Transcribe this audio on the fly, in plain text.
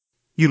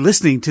You're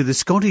listening to the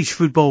Scottish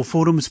Football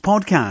Forums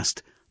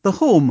podcast, the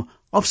home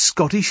of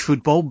Scottish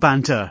football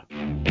banter.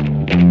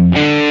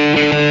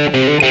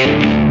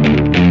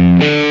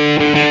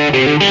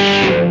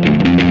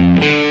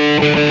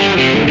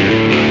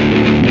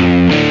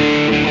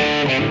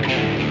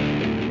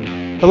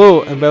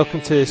 Hello and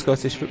welcome to the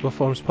Scottish Football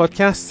Forums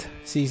podcast,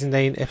 Season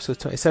 9, Episode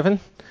 27.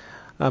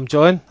 I'm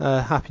John.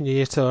 Happy New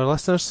Year to our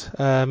listeners.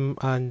 And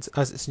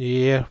as it's New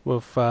Year,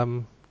 we've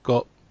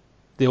got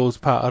the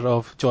old patter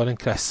of John and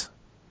Chris.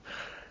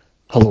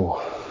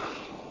 Hello.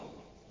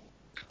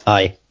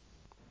 Hi.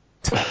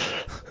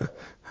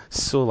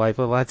 So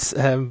lively, lads.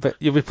 But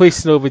you'll be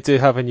pleased to know we do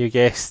have a new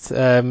guest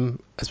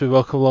as we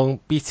welcome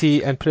along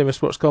BT and Premier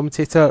Sports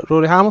commentator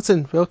Rory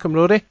Hamilton. Welcome,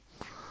 Rory.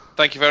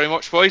 Thank you very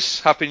much, boys.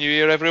 Happy New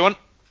Year, everyone.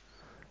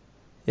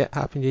 Yeah,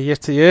 Happy New Year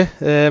to you.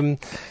 You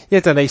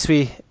had a nice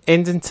wee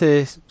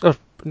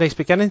nice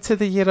beginning to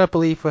the year, I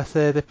believe, with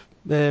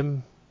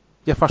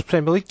your first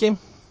Premier League game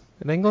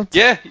in England.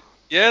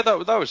 Yeah,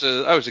 that was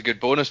a good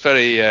bonus.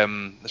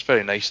 It's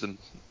very nice of them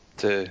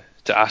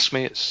to ask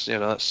me. It's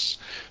that's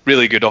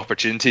really good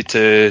opportunity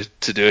to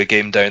do a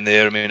game down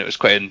there. I mean, it was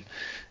quite an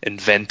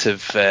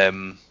inventive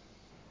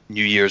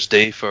New Year's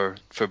Day for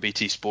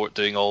BT Sport,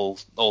 doing all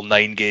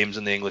 9 games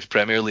in the English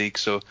Premier League.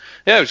 So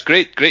yeah, it was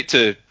great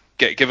to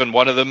get given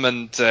one of them.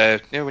 And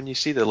when you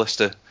see the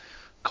list of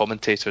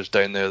commentators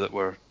down there that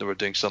were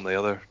doing some of the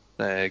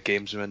other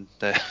games, I mean,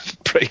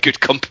 pretty good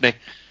company.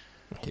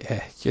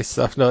 Yeah, good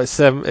stuff. No, it's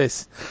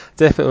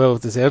definitely well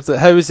deserved.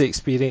 How was the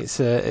experience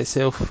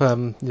itself?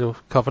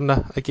 Covering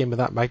a game of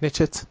that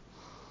magnitude.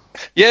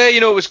 Yeah,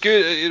 it was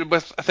good.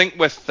 With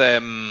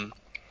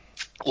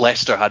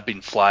Leicester had been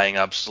flying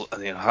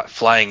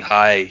flying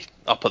high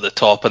up at the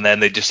top, and then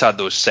they just had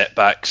those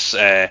setbacks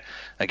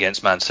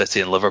against Man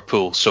City and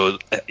Liverpool. So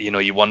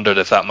you wondered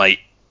if that might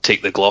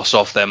take the gloss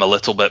off them a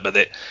little bit, but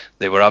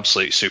they were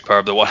absolutely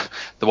superb. The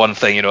one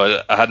thing,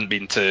 I hadn't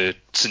been to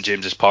St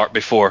James's Park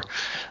before,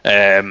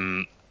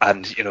 and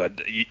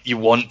you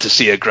want to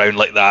see a ground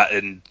like that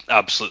in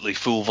absolutely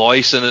full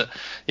voice, and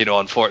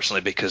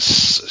unfortunately,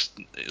 because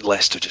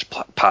Leicester just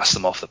passed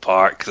them off the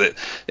park, that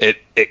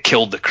it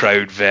killed the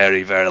crowd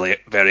very, very,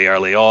 very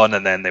early on,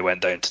 and then they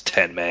went down to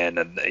 10 men,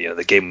 and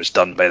the game was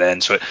done by then.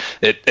 So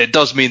it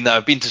does mean that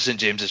I've been to St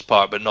James's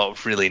Park, but not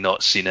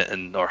seen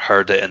it or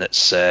heard it in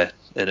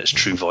its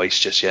true voice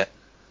just yet.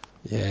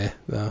 Yeah,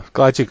 no,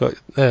 glad you got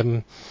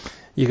that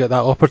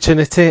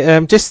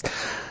opportunity. Just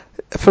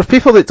for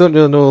people that don't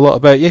really know a lot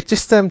about you,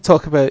 just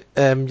talk about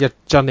your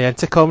journey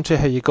into commentary,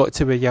 how you got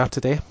to where you are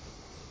today.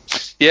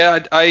 Yeah,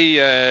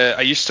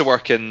 I used to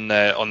work on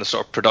the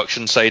sort of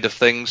production side of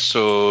things,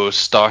 so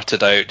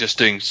started out just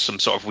doing some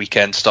sort of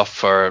weekend stuff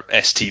for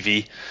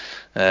STV,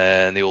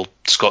 and the old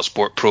Scott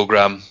Sport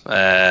programme.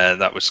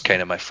 That was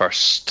kind of my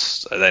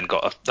first. I then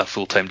got a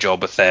full-time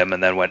job with them,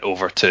 and then went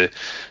over to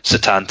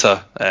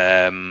Setanta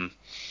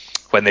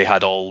when they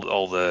had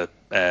all the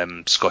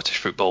Scottish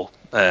football,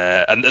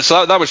 and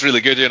so that was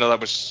really good. That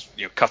was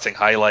cutting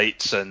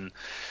highlights and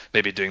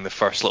maybe doing the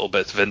first little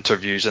bits of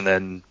interviews, and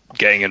then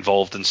getting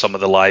involved in some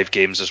of the live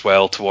games as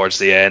well towards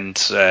the end,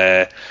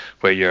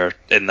 where you're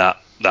in that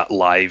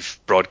live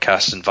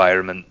broadcast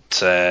environment,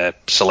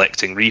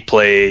 selecting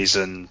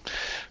replays and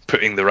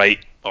putting the right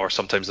or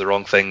sometimes the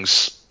wrong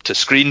things to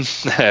screen.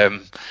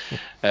 And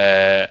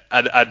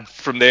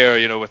from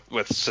there,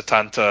 with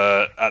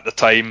Setanta at the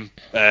time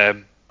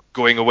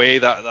going away,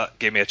 that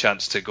gave me a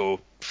chance to go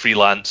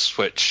freelance,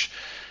 which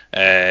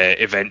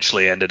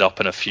eventually ended up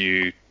in a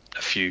few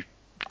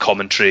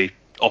commentary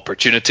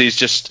opportunities,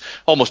 just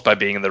almost by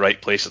being in the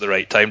right place at the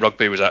right time.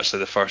 Rugby was actually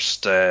the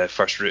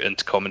first route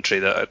into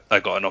commentary that I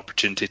got an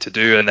opportunity to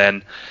do, and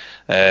then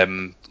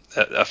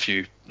a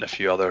few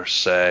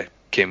others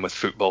came with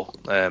football,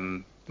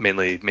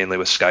 mainly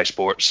with Sky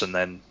Sports, and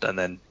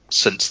then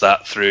since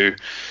that through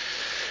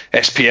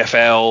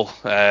SPFL,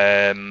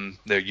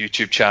 their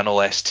YouTube channel,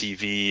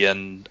 STV,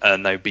 and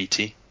now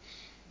BT.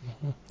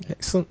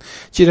 Excellent.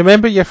 Do you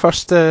remember your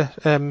first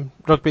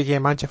rugby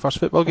game and your first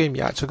football game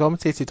you actually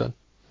commentated on?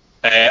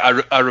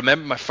 I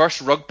remember my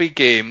first rugby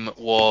game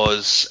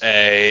was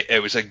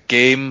it was a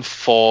game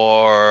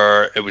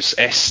it was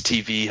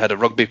STV had a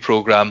rugby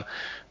programme,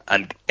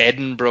 and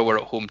Edinburgh were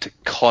at home to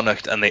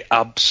Connacht, and they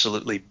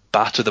absolutely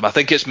battered them. I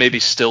think it's maybe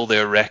still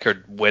their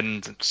record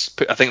win.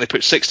 I think they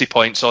put 60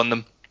 points on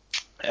them.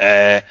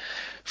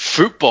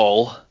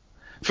 Football.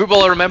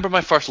 I remember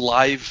my first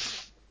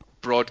live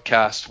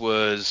broadcast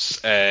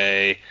was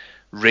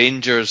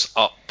Rangers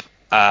up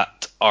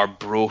at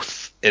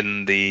Arbroath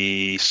in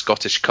the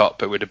Scottish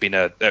Cup. It would have been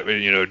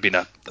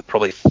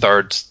probably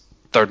third,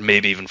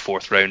 maybe even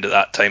fourth round at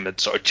that time.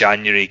 It's sort of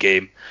January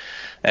game.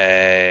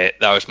 That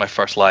was my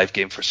first live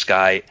game for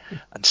Sky,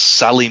 and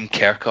Salim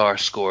Kerkar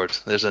scored.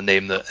 There's a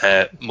name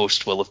that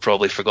most will have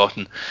probably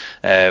forgotten.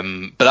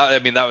 But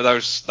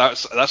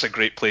that's a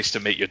great place to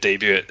make your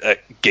debut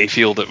at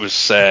Gayfield. It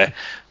was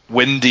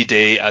windy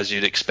day, as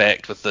you'd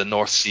expect, with the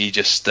North Sea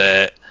just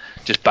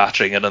just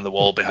battering in on the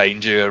wall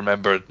behind you. I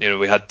remember,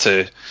 we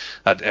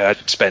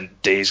I'd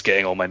spent days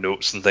getting all my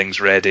notes and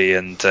things ready,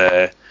 and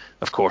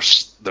of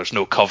course there's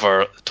no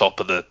cover at the top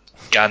of the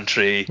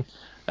gantry,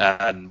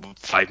 and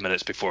 5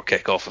 minutes before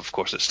kick-off, of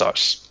course, it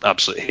starts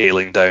absolutely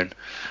hailing down,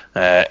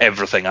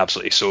 everything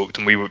absolutely soaked,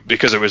 and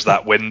because it was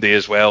that windy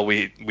as well,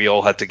 we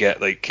all had to get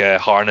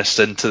harnessed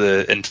into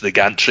the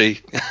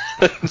gantry.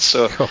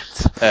 So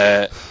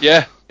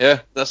yeah,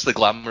 that's the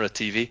glamour of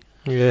TV.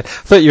 Yeah, I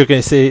thought you were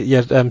going to say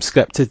you're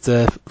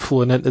scripted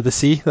flown into the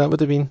sea. That would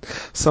have been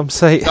some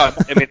sight. No,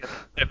 I mean,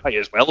 it might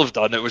as well have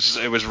done. It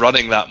was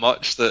running that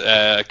much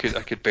that I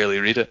could barely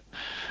read it.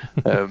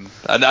 And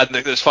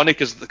it's funny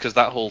because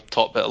that whole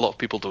top bit, a lot of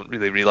people don't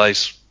really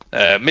realise.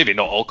 Maybe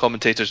not all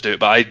commentators do it,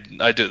 but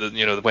I do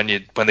it.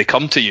 When they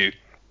come to you,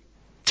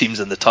 teams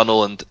in the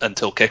tunnel and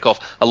until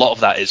kickoff, a lot of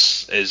that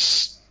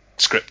is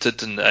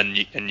scripted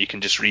and you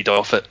can just read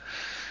off it.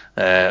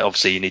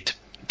 Obviously, you need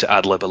to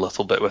ad lib a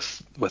little bit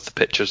with the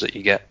pictures that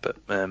you get, but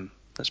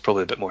it's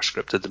probably a bit more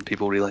scripted than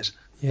people realise.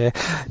 Yeah.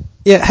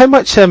 How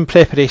much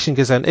preparation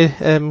goes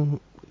into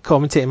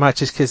commentating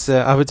matches? Because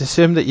I would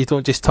assume that you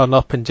don't just turn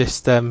up and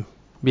just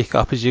make it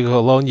up as you go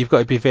along. You've got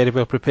to be very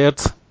well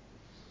prepared.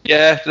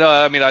 Yeah, no,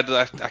 I mean,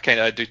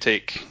 I do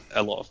take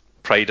a lot of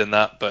pride in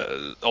that, but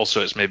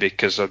also it's maybe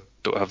because I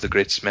don't have the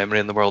greatest memory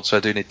in the world, so I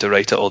do need to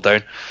write it all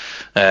down.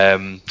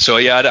 So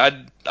yeah,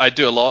 I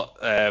do a lot.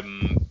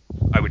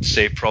 I would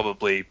say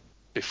probably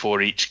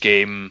before each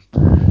game,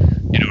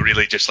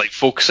 really just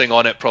focusing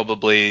on it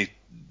probably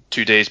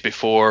 2 days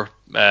before.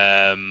 We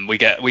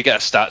get a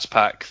stats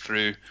pack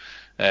through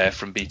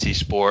from BT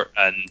Sport,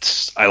 and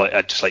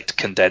I just like to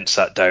condense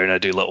that down. I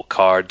do little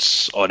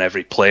cards on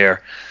every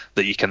player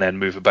that you can then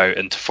move about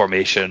into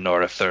formation,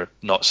 or if they're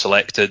not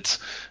selected,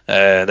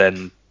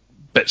 then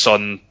bits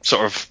on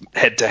sort of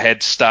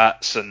head-to-head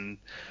stats and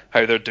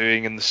how they're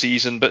doing in the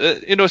season.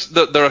 But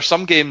there are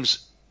some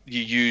games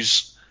you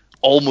use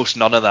almost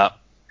none of that.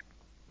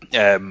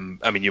 I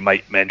mean, you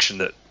might mention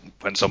that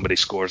when somebody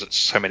scores,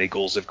 it's how many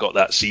goals they've got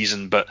that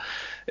season. But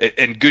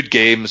in good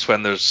games,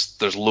 when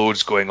there's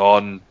loads going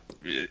on,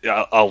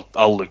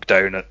 I'll look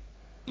down at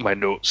my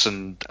notes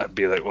and I'd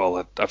be like,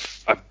 well,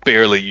 I've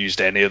barely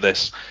used any of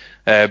this.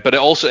 But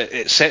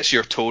it sets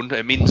your tone.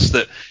 It means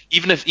that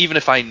even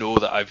if I know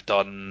that I've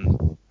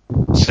done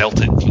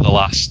Celtic for the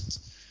last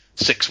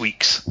 6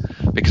 weeks,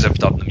 because I've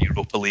done them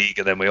Europa League,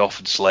 and then we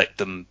often select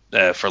them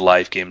for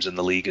live games in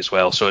the league as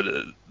well.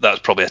 So that's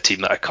probably a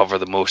team that I cover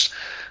the most.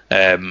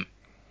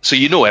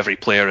 So every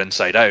player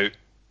inside out,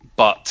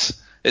 but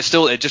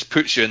it just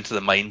puts you into the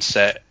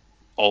mindset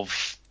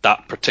of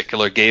that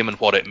particular game and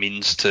what it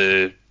means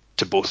to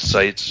both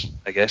sides,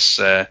 I guess.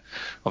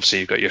 Obviously,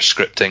 you've got your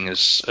scripting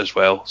as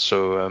well.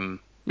 So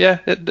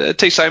it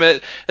takes time.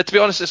 To be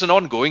honest, it's an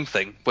ongoing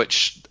thing,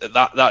 which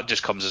that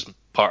just comes as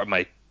part of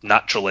my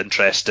natural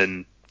interest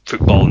in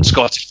football and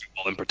Scottish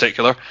football in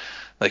particular.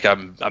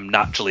 I'm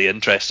naturally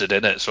interested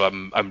in it, so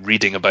I'm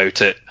reading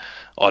about it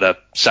on a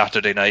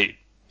Saturday night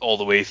all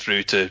the way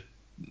through to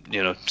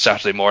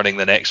Saturday morning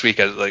the next week.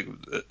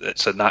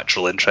 It's a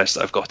natural interest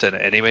that I've got in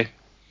it anyway.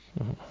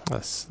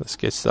 That's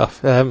good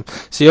stuff.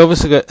 So you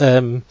obviously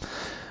got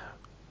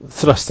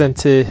thrust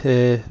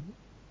into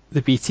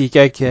the BT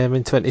gig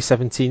in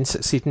 2017,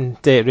 succeeding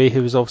Derek Ray,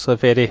 who was also a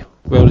very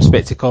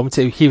well-respected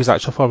commentator. He was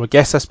actually a former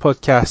guest this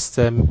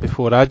podcast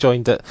before I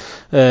joined it.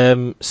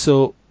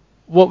 So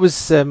what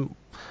was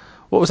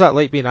that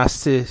like, being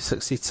asked to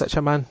succeed such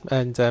a man,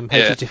 and how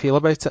did you feel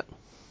about it?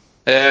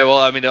 Well,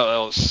 I mean,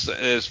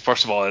 it's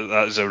first of all,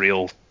 that is a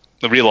real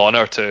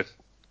honour to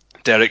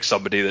Derek.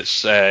 Somebody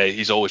that's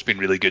he's always been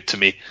really good to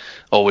me.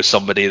 Always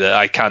somebody that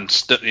I can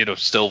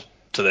still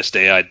to this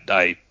day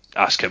I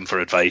ask him for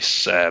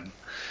advice.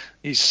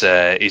 He's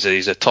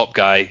a top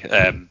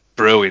guy,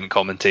 brilliant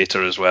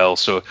commentator as well.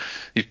 So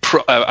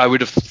I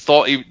would have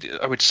thought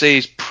I would say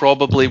he's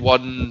probably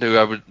one who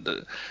I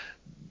would,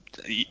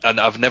 and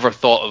I've never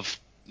thought of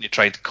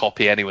trying to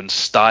copy anyone's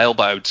style,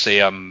 but I would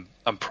say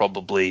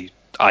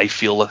I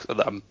feel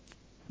that I'm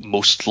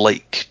most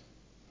like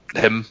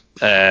him.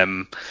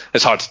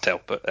 It's hard to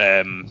tell, but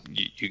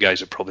you guys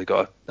have probably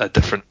got a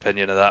different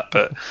opinion of that.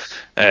 But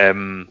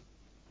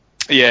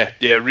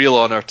real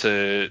honour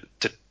to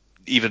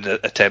even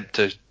attempt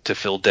to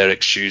fill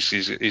Derek's shoes.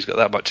 He's got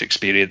that much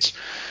experience.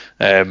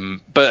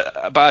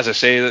 But as I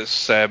say,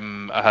 that's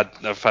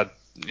I've had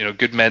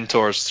good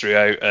mentors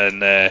throughout,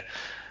 and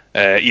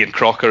Ian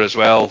Crocker as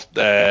well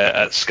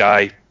at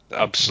Sky.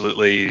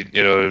 Absolutely,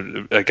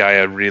 a guy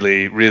I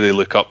really, really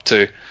look up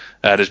to,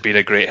 and has been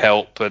a great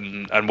help.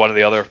 And one of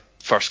the other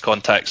first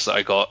contacts that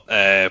I got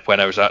when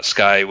I was at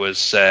Sky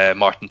was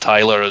Martin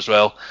Tyler as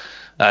well.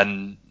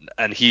 And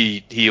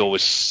he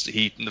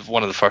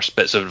one of the first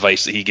bits of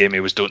advice that he gave me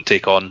was, don't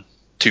take on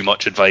too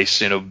much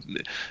advice.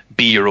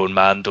 Be your own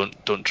man.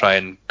 Don't try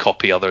and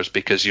copy others,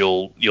 because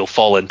you'll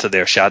fall into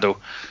their shadow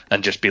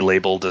and just be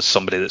labelled as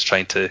somebody that's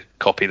trying to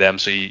copy them.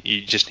 So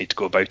you just need to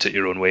go about it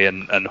your own way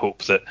and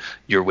hope that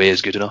your way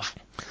is good enough.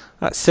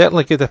 That's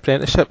certainly a good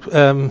apprenticeship.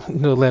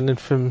 Learning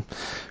from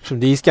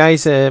these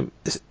guys. In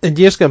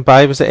years gone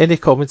by, was there any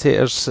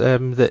commentators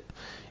that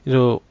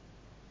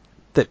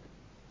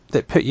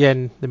that put you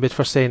in the mood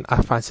for saying,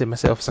 "I fancy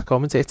myself as a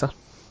commentator"?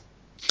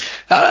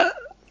 There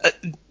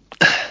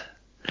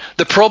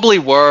probably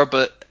were,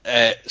 but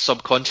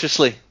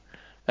subconsciously,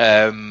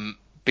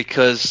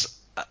 because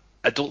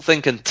I don't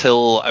think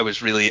until I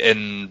was really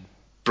in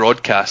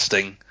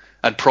broadcasting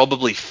and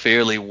probably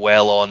fairly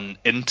well on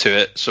into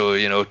it,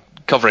 so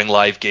covering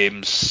live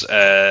games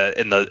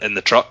in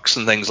the trucks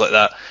and things like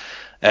that,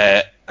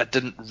 I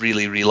didn't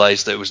really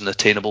realise that it was an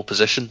attainable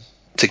position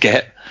to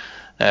get.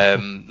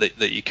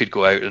 That you could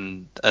go out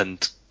and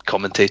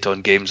commentate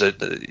on games.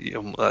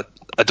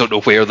 I don't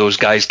know where those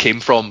guys came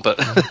from, but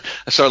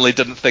I certainly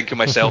didn't think of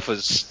myself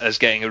as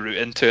getting a route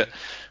into it.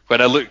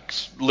 When I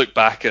look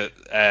back at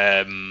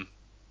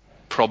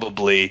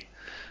probably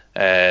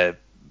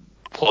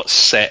what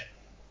set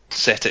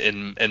it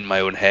in my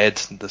own head,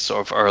 the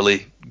sort of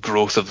early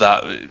growth of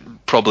that,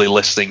 probably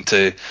listening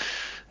to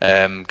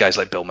guys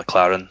like Bill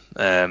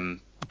McLaren.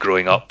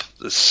 Growing up,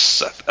 I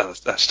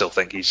still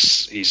think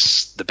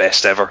he's the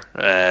best ever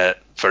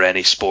for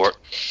any sport,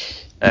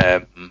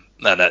 and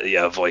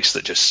a voice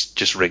that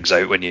just rings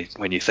out when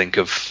you think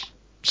of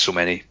so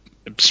many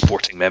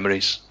sporting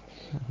memories.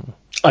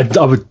 I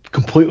would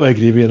completely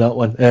agree with you on that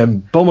one.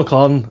 Bill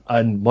McLaren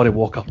and Murray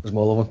Walker is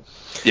my other one.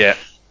 Yeah.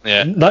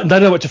 Not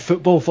much of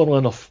football, funnily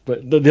enough,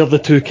 but they're the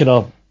two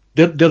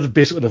they're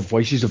basically the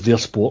voices of their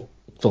sport.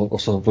 So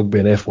rugby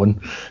and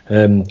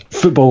F1.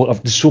 Football,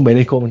 there's so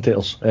many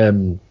commentators.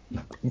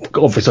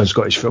 Obviously in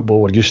Scottish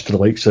football, we're used to the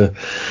likes of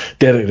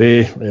Derek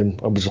Ray.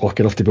 I was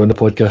lucky enough to be on the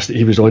podcast that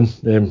he was on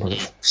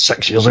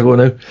 6 years ago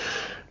now.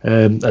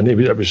 And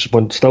it was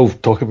still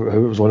talking about how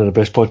it was one of the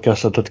best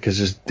podcasts I did,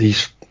 because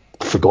he's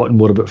forgotten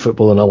more about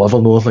football than I'll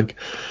ever know, I think.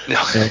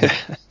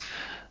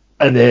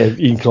 And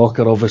Ian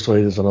Crocker,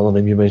 obviously, there's another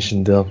name you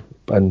mentioned there,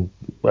 and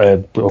we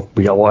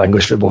get a lot of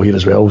English football here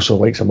as well, so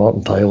like some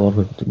Martin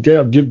Tyler.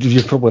 Yeah,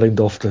 you've probably round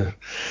off the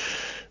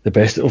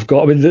best that we've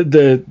got. I mean,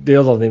 the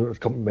other name that would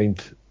come to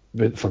mind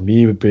for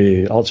me would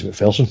be Archie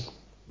Macpherson.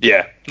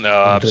 Yeah, no,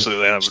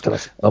 absolutely. I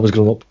was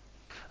growing up.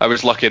 I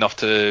was lucky enough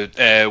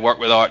to work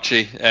with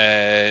Archie,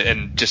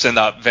 and just in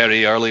that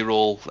very early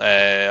role.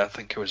 I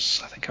think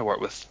I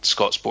worked with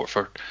Scott Sport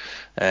for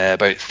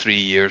about 3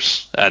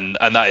 years, and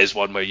that is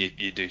one where you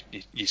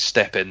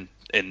step in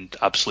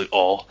absolute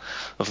awe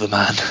of the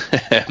man.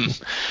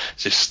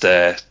 Just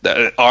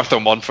Arthur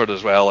Munford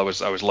as well. I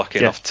was lucky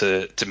enough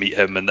to meet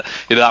him, and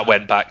that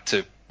went back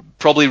to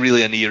probably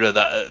really an era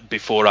that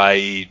before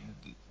I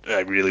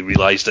really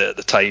realised it at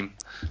the time.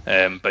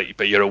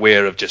 But you're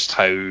aware of just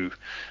how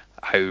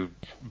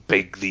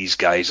big these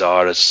guys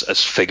are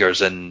as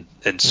figures in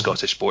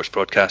Scottish sports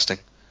broadcasting.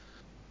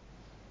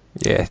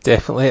 Yeah,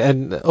 definitely.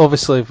 And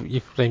obviously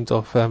you've rhymed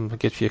off a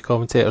good few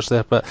commentators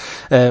there, but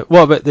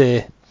what about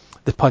the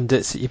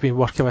pundits that you've been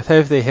working with? How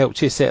have they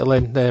helped you settle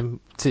in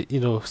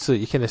to so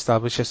you can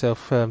establish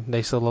yourself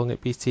nicely along at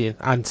BT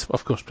and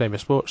of course Premier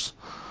Sports?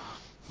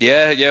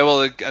 Yeah,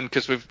 well, and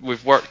because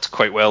we've worked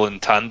quite well in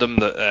tandem,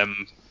 that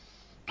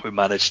we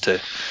managed to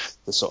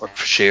sort of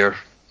share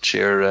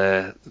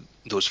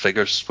those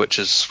figures, which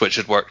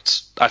had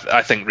worked,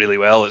 I think, really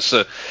well. It's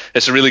a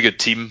really good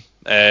team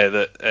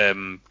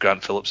that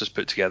Grant Phillips has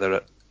put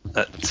together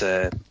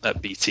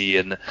at BT,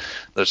 and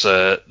there's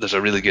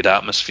a really good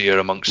atmosphere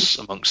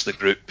amongst the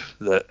group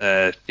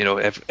that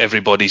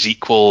everybody's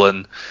equal,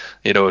 and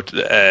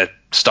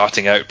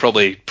starting out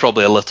probably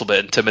a little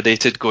bit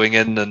intimidated going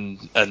in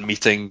and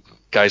meeting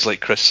guys like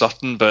Chris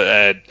Sutton,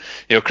 but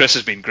Chris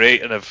has been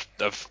great, and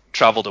I've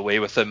travelled away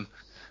with him.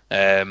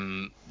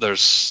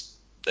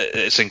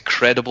 It's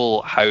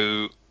incredible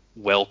how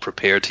well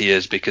prepared he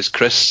is, because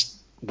Chris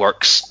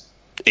works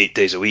 8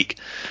 days a week.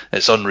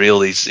 It's unreal.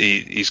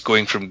 He's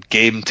going from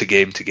game to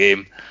game to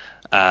game,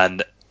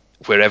 and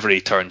wherever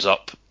he turns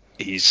up,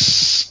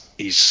 he's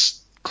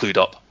clued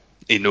up.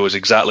 He knows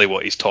exactly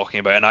what he's talking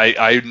about, and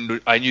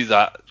I knew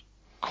that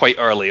quite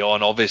early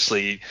on.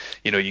 Obviously,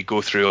 you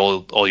go through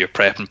all your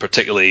prep, and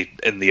particularly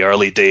in the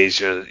early days,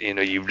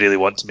 you really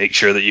want to make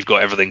sure that you've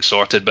got everything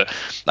sorted. But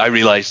I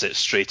realised it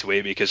straight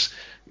away, because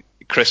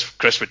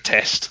Chris would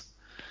test.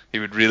 He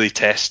would really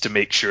test to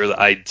make sure that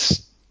I'd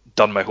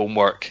done my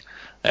homework,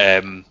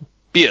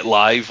 be it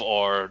live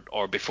or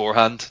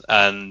beforehand,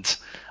 and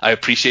I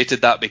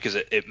appreciated that, because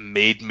it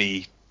made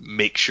me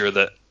make sure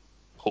that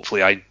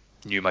hopefully I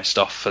knew my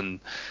stuff. And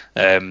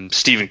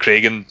Stephen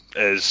Craigan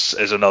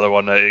is another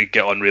one I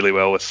get on really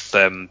well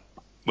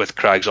with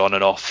Craig's on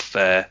and off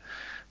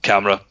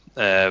camera.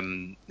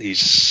 I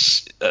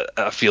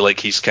feel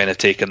like he's kind of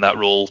taken that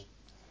role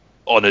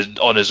on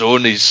his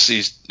own.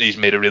 He's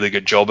made a really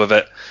good job of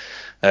it.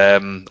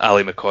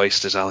 Ali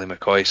McCoist is Ali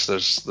McCoist.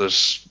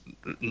 There's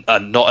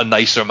not a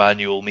nicer man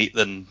you will meet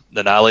than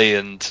Ali,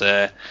 and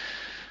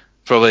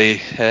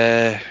probably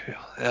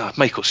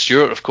Michael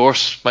Stewart, of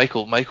course.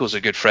 Michael's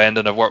a good friend,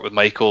 and I've worked with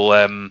Michael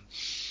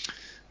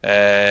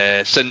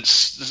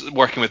Since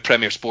working with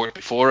Premier Sport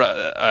before,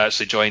 I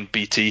actually joined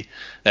BT,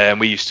 and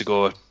we used to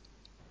go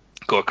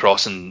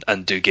across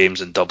and do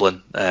games in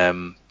Dublin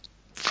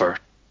for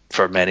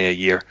many a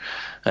year.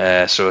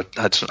 So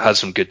had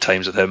some good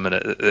times with him, and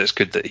it's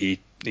good that he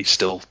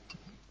still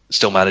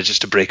manages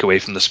to break away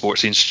from the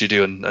Sports Scene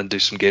studio and do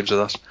some games with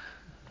us.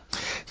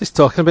 Just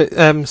talking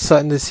about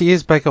Sutton, is he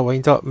as big a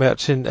wind-up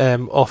merchant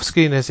off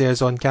screen as he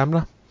is on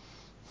camera?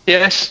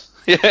 Yes,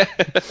 yeah,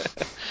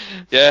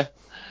 yeah.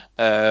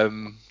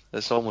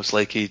 It's almost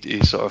like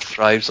he sort of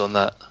thrives on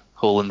that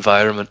whole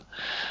environment.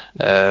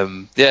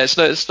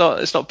 It's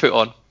not put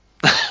on.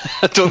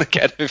 I don't think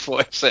anything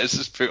what he says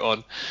is put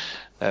on.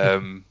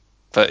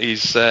 But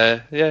he's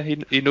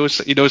he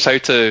knows how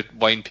to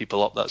wind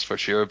people up, that's for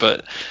sure.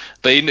 But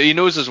he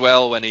knows as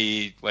well when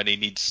he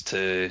needs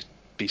to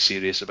be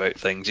serious about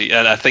things.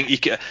 And I think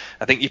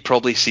you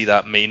probably see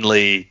that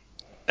mainly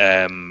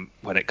when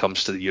it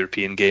comes to the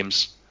European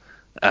games.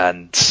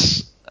 And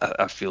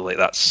I feel like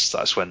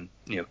that's when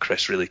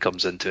Chris really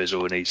comes into his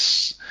own.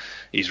 He's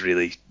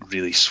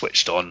really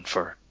switched on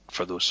for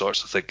those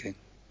sorts of thinking.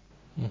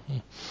 Mm-hmm.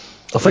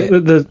 I think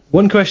that the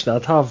one question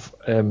I'd have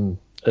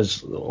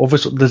is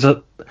obviously there's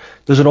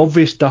an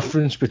obvious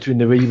difference between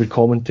the way you would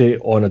commentate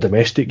on a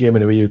domestic game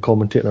and the way you would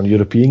commentate on a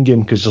European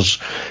game, because there's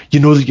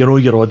that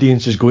your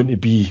audience is going to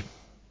be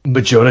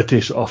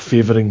majority sort of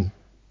favouring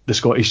the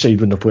Scottish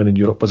side when they're playing in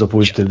Europe as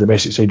opposed to the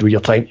domestic side where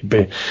you're trying to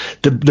be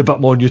the bit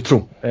more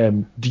neutral.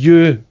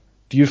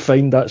 Do you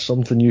find that's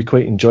something you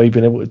quite enjoy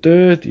being able to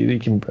do? Do you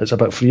think it's a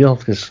bit freer?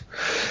 Because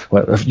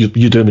if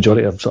you do a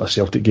majority of sort of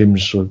Celtic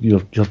games, so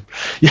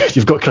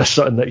you've got Chris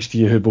sitting next to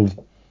you who will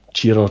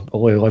cheer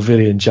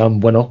Olivier and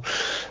Jam winner.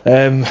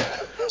 I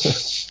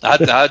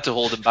had to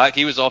hold him back.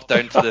 He was off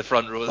down to the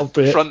front row of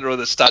the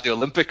Stadio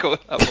Olimpico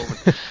at that moment.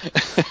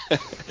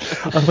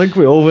 I think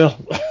we all were.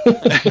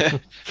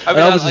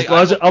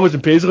 I was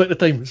in Paisley at the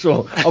time,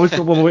 so I was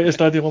on my way to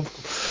Stadio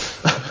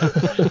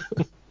Olimpico.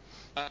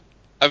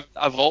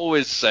 I've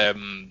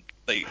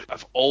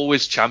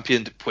always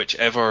championed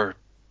whichever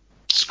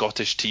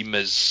Scottish team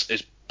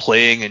is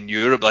playing in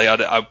Europe.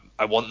 I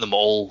want them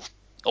all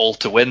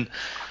to win.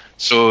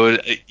 So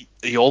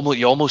you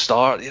almost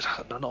are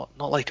not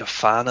like a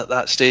fan at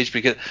that stage,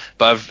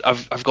 but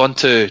I've gone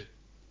to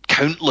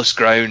countless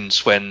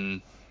grounds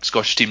when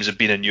Scottish teams have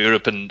been in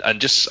Europe and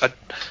just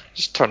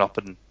turn up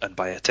and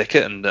buy a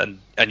ticket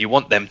and you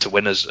want them to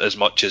win as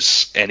much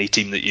as any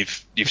team that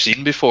you've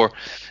seen before.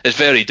 It's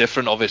very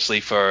different,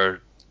 obviously,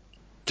 for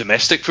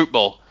domestic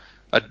football.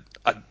 I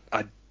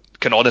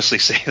can honestly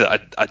say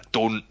that I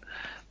don't.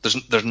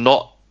 There's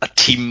not a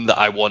team that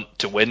I want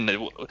to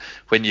win.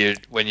 When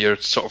you're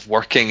sort of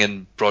working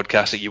and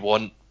broadcasting, you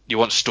want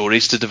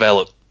stories to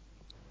develop,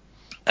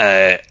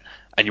 and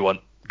you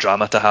want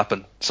drama to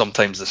happen.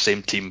 Sometimes the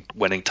same team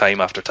winning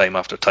time after time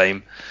after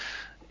time,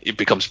 it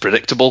becomes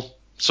predictable.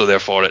 So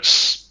therefore,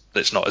 it's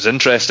not as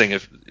interesting.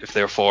 If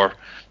therefore,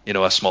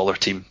 a smaller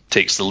team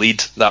takes the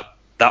lead,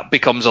 that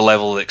becomes a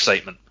level of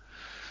excitement.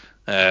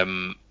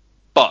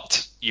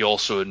 But you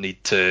also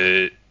need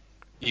to.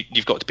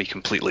 You've got to be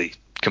completely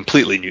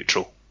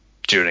neutral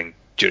during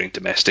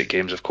domestic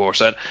games, of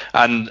course,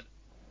 and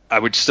I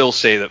would still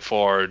say that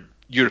for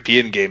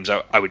European games,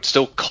 I would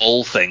still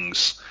call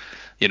things,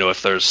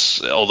 if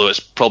there's, although it's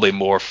probably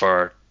more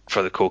for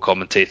the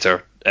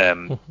co-commentator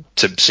to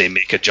say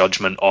make a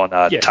judgment on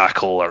a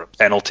tackle or a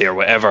penalty or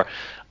whatever,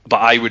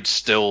 but you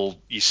still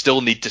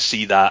need to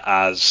see that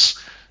as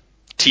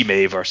Team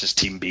A versus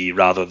Team B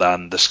rather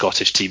than the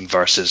Scottish team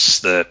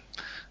versus the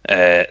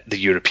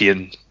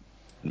European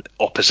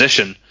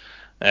opposition.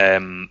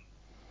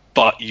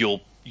 But you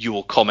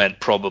will comment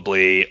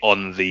probably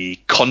on the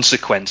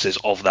consequences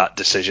of that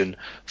decision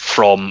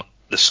from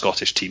the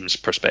Scottish team's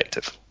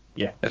perspective.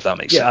 Yeah, if that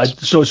makes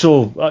sense. So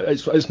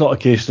it's not a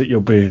case that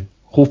you'll be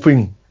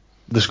hoping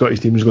the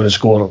Scottish team is going to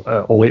score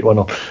a late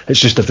winner.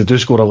 It's just if they do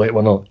score a late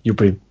winner,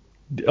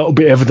 it'll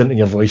be evident in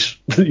your voice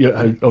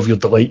of your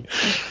delight.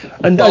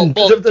 And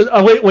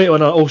a late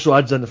winner also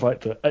adds in the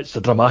fact that it's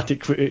the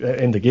dramatic end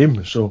of the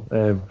game. So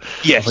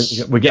yes, I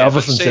think we get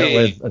everything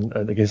certainly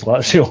and against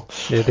Lazio.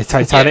 Yeah, the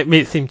Titanic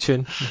mate theme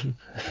tune.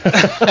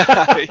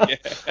 Yeah.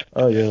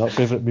 Oh yeah, that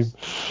favourite meme.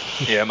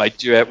 Yeah, my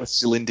duet with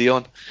Celine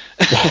Dion.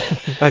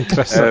 And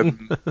Chris.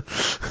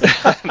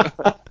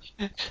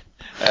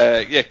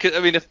 I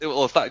mean, if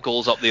that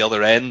goal's up the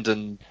other end,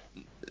 and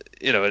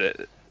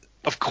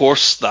of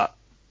course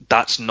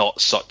that's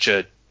not such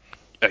a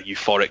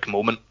euphoric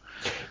moment.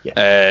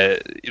 Yeah.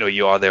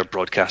 You are there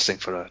broadcasting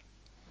for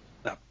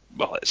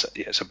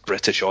it's a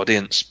British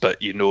audience,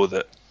 but you know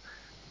that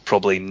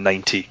probably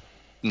 90%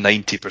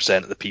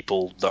 of the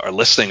people that are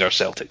listening are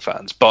Celtic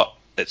fans. But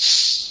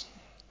there's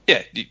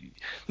got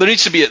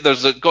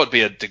to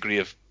be a degree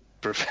of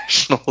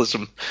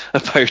professionalism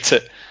about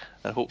it,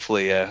 and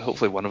hopefully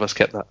one of us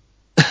kept that.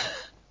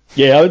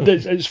 Yeah,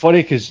 it's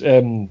funny because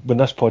when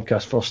this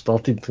podcast first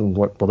started,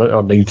 we're at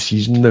our 9th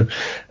season now,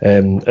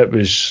 it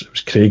was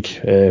Craig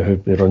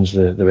who runs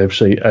the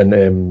website, and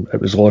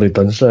it was Laurie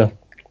Dunsire,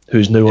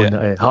 who's now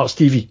on Hearts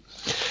TV.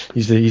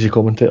 He's the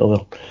commentator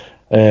there,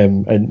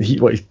 and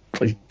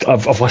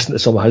I've listened to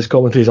some of his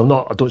commentaries. I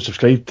don't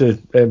subscribe to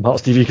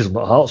Hearts TV because I'm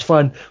not a Hearts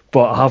fan,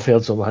 but I have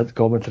heard some of his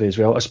commentary as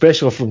well,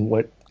 especially from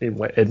like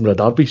Edinburgh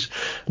derbies.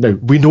 Now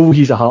we know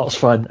he's a Hearts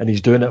fan and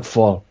he's doing it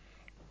for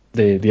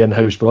the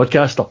in-house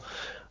broadcaster,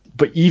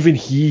 but even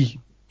he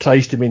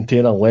tries to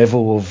maintain a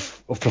level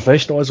of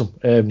professionalism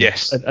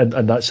yes.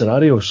 in that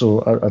scenario.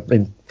 So I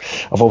mean,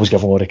 I've always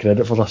given a lot of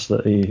credit for this,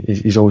 that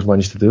he's always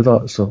managed to do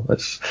that. So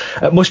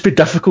it must be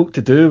difficult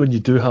to do when you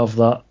do have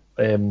that.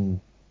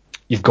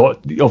 You've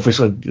got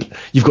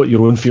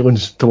your own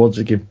feelings towards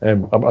the game.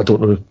 I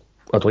don't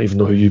even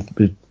know who you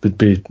would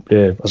be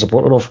a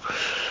supporter of.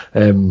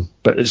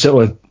 But it's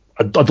certainly,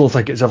 I don't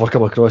think it's ever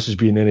come across as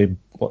being any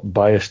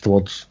bias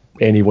towards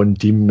any one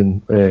team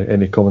in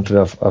any commentary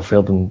I've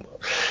heard in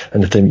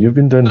the time you've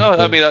been doing. No,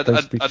 I mean, I'd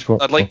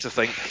like to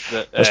think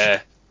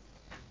that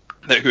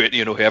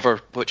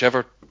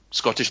whichever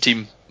Scottish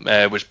team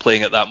was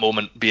playing at that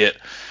moment, be it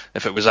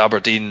if it was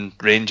Aberdeen,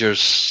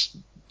 Rangers,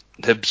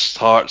 Hibs,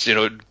 Hearts,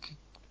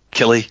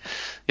 Killie,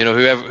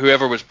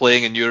 whoever was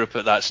playing in Europe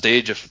at that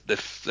stage,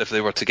 if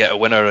they were to get a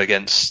winner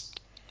against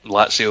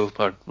Lazio,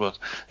 or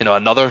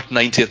another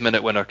 90th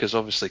minute winner, because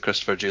obviously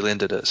Christopher Julian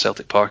did it at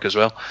Celtic Park as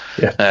well.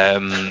 Yeah.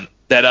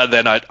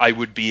 Then I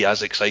would be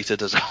as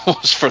excited as I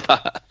was for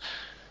that.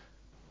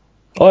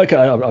 Oh,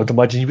 I'd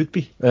imagine you would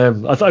be.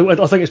 I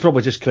think it's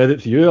probably just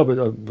credit to you.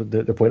 But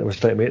the point I was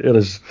trying to make there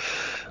is,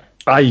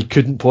 I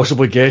couldn't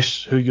possibly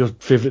guess who your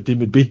favourite team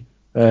would be.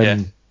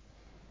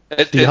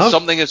 It's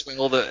something as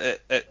well that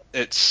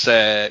it's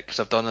because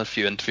I've done a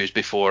few interviews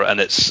before,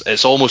 and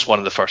it's almost one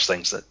of the first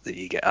things that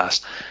you get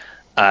asked,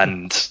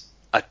 and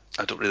I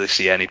don't really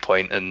see any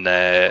point in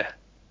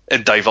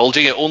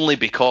divulging it, only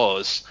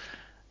because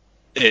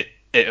it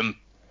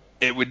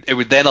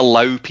would then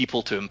allow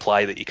people to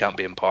imply that you can't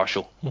be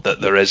impartial,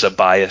 that there is a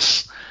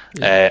bias.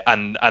 Yeah.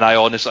 And I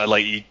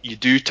honestly, you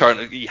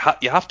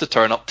have to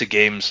turn up to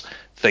games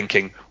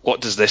thinking, what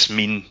does this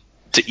mean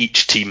to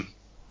each team,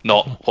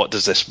 not what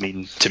does this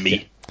mean to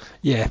me.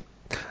 Yeah,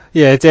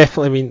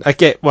 definitely. I mean, I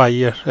get why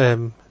you're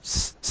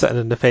sitting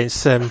on the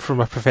fence from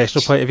a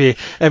professional point of view.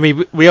 I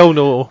mean, we all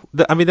know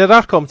that. I mean, there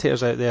are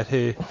commentators out there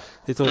who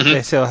they don't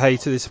necessarily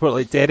hide to the support.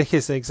 Like Derek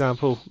is an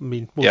example. I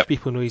mean, most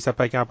people know he's a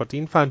big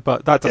Aberdeen fan,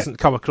 but that doesn't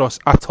come across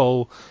at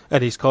all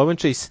in his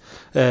commentaries.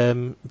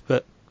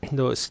 But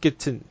no, it's good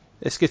to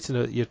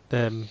know that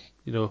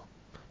you're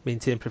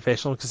maintain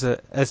professional, because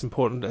it is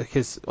important,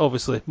 because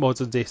obviously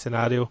modern day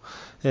scenario,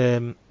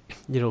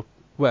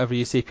 whatever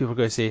you say, people are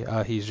going to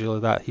say, he's really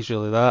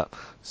that.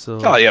 So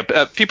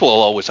people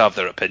will always have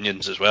their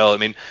opinions as well. I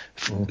mean,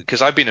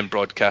 because I've been in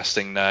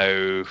broadcasting now,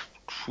 it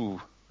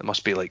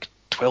must be like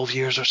 12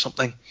 years or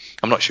something.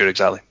 I'm not sure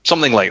exactly.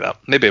 Something like that,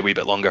 maybe a wee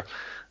bit longer.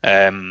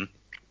 And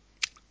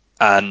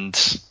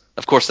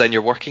of course, then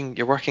you're working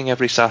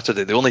every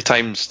Saturday. The only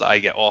times that I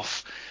get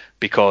off,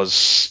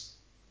 because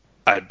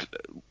at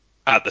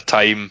the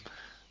time,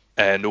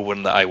 no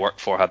one that I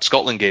worked for had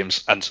Scotland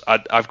games, and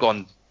I've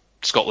gone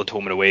Scotland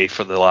home and away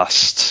for the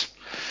last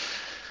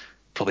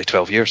probably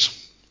 12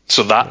 years.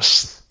 So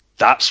that's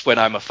when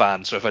I'm a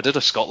fan. So if I did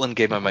a Scotland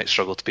game, I might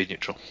struggle to be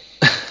neutral.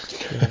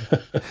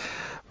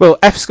 Well,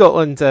 if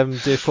Scotland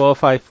do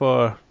qualify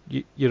for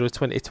Euro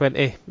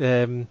 2020,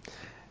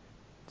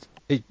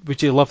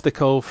 would you love the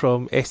call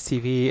from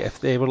STV if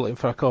they were looking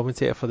for a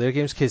commentator for their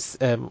games? Because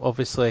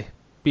obviously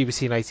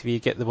BBC and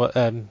ITV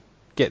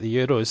get the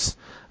Euros,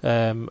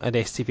 and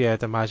STV,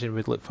 I'd imagine,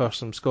 would look for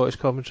some Scottish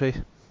commentary.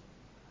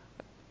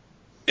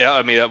 Yeah,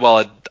 I mean,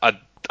 well,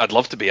 I'd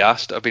love to be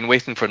asked. I've been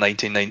waiting for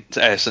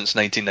since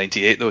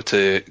 1998 though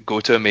to go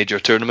to a major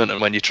tournament,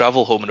 and when you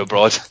travel home and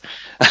abroad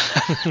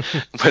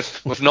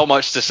with not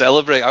much to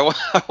celebrate, I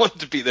want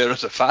to be there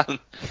as a fan.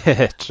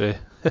 Yeah, true.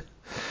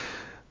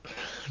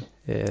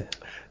 Yeah,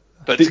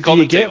 but to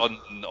commentate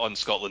on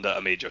Scotland at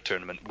a major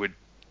tournament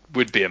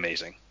would be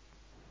amazing.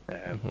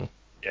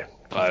 Yeah,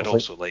 but I'd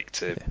also like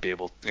to be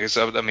able, because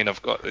I mean,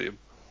 I've got a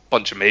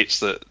bunch of mates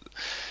that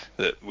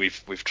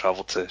we've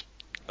travelled to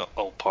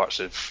all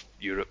parts of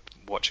Europe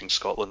watching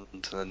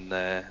Scotland,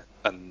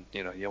 and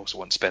you also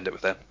want to spend it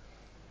with them.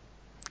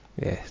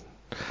 Yeah,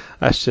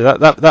 that's true.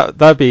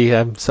 That'd be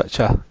such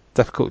a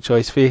difficult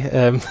choice for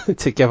you,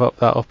 to give up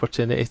that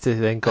opportunity to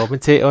then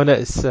commentate on it.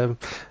 It's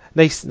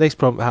nice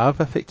problem to have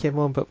if it came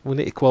on, but we'll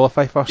need to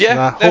qualify first.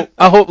 Yeah, and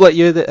I hope like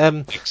you that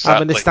exactly.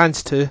 I'm in the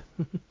stands too.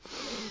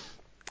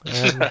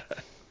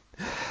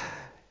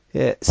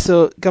 Yeah,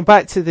 so going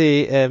back to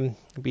the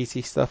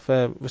BT stuff,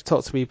 we've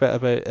talked a wee bit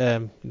about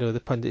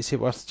the pundits.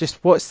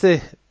 Just what's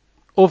the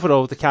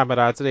overall the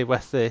camaraderie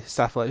with the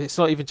staff? Like, it's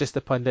not even just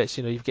the pundits.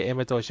 You've got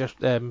Emma Dodge, your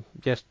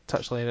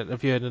touchline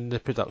interviewing, and the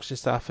production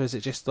staff. Is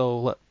it just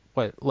all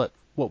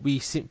what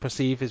we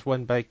perceive as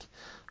one big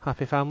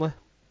happy family?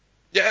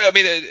 Yeah, I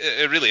mean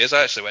it really is.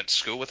 I actually went to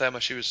school with Emma.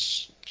 She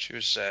was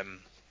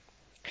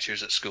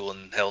at school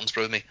in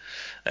Helensburgh with me,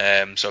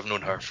 so I've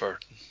known her for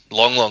a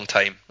long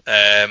time.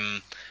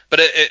 But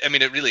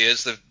it really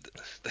is.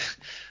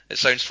 It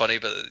sounds funny,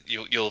 but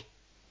you'll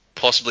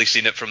possibly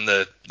seen it from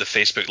the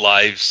Facebook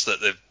lives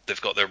that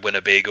they've got their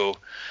Winnebago,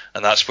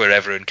 and that's where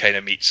everyone kind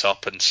of meets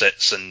up and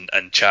sits and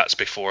chats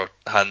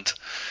beforehand,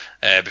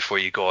 before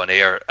you go on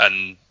air.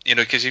 And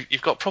because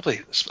you've got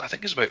probably, I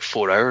think it's about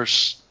 4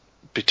 hours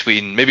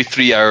between, maybe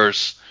 3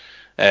 hours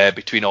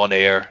between on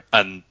air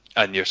and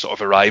your sort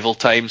of arrival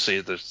time.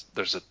 So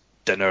there's a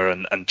dinner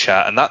and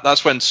chat, and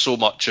that's when so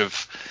much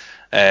of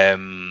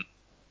the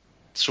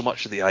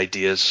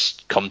ideas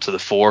come to the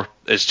fore,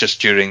 is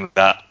just during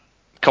that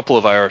couple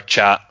of hour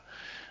chat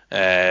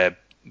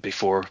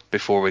before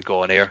we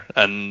go on air.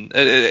 And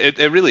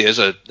it really is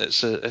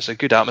it's a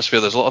good atmosphere.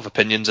 There's a lot of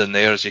opinions in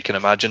there, as you can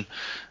imagine.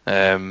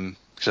 Because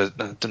I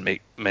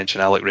didn't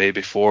mention Alec Ray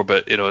before,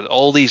 but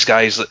all these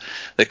guys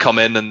that come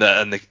in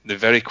and they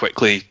very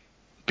quickly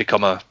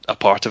become a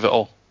part of it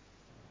all.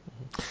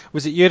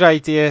 Was it your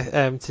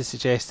idea to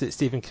suggest that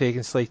Stephen Craig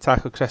and Slade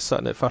tackle Chris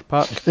Sutton at Fir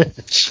Park?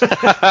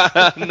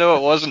 No,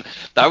 it wasn't.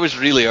 That was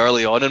really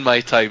early on in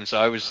my time, so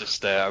I was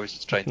just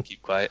trying to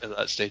keep quiet at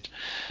that stage.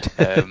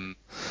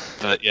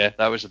 But yeah,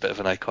 that was a bit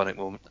of an iconic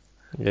moment.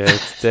 Yeah,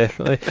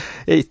 definitely.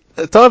 Hey,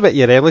 talk about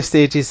your early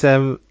stages.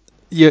 You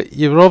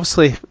were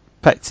obviously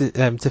picked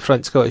to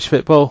front Scottish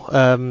football.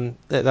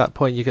 At that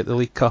point, you got the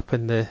League Cup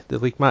and the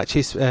league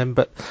matches,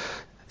 but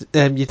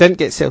you didn't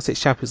get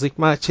Celtic's Champions League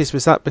matches.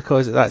 Was that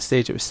because at that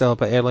stage it was still a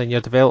bit early in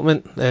your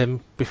development,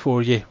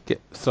 before you get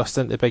thrust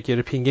into big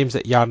European games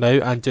that you are now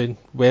and doing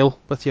well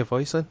with your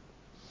voice in?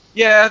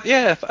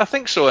 Yeah, I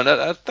think so. And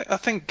I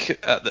think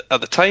at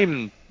the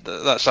time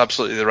that's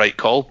absolutely the right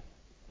call.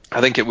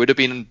 I think it would have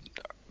been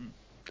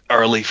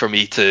early for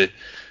me to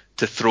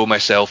throw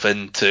myself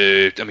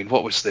into. I mean,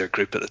 what was their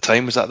group at the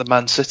time? Was that the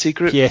Man City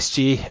group?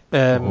 PSG,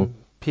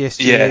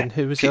 PSG, yeah. And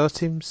who was the other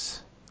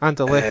teams?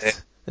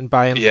 Anderlecht. And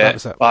Bayern, yeah, that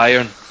was it.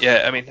 Bayern.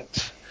 Yeah, I mean,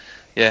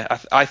 yeah,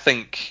 I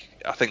think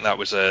that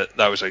was a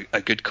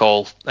good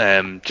call.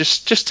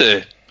 Just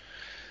to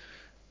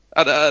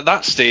at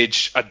that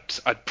stage,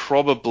 I'd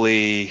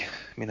probably,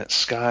 at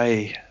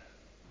Sky,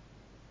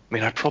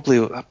 I'd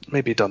probably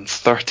maybe done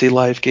 30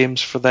 live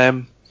games for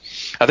them.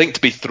 I think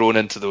to be thrown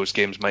into those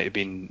games might have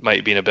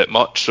been a bit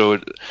much. So,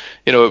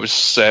 it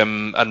was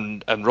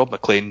and Rob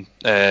McLean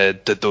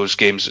did those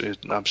games. He was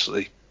an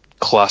absolutely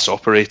class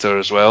operator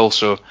as well.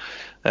 So.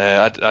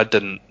 I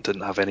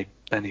didn't have any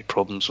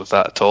problems with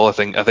that at all. I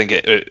think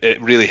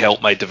it really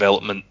helped my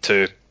development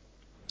to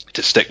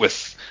stick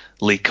with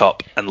League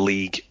Cup and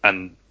League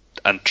and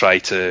try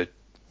to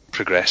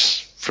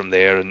progress from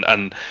there.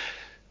 And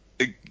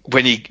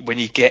when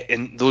you get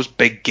in those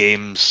big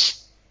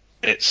games,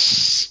 it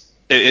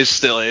is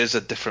still a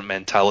different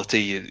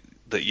mentality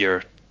that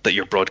you're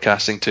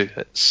broadcasting to.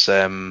 It's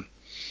I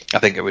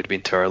think it would have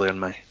been too early in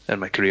my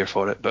career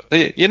for it, but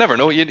you never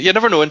know. You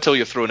never know until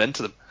you're thrown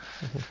into them.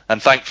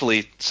 And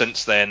thankfully,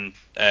 since then,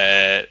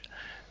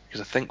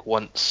 because I think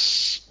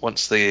once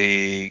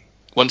they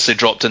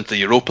dropped into the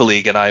Europa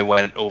League and I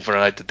went over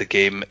and I did the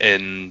game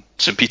in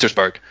St.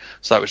 Petersburg,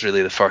 so that was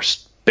really the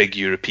first big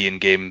European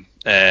game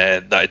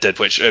that I did.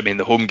 Which,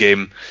 the home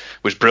game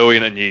was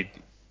brilliant, and you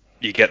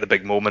get the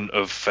big moment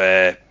of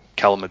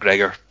Callum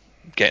McGregor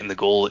getting the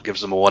goal that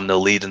gives them a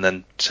 1-0 lead, and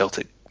then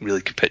Celtic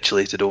really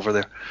capitulated over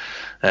there.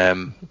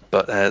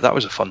 But that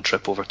was a fun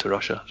trip over to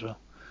Russia as well.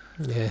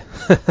 Yeah.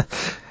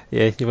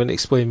 Yeah, you want to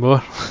explain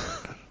more?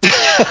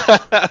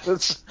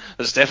 There's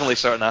definitely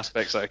certain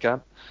aspects that I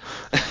can.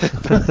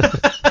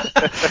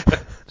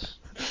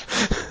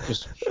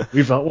 Just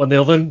leave that one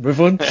there then, move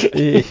on.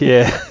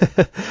 Yeah.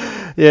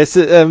 Yeah,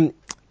 so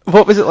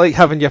what was it like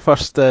having your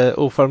first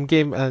Old Firm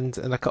game and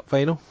in a cup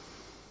final?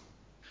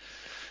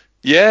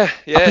 Yeah.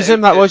 I presume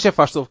that was your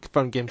first Old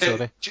Firm game,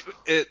 sorry.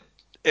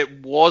 It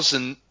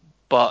wasn't.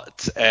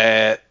 But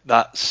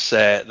that's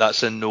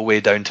in no way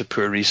down to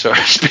poor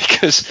research,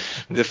 because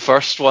the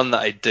first one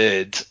that I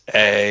did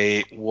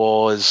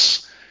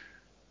was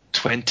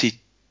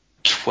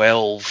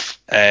 2012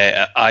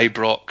 at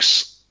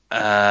Ibrox,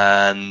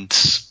 and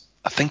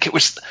I think it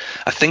was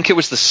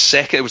the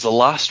second. It was the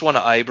last one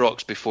at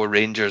Ibrox before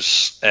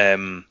Rangers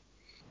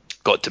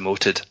got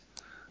demoted,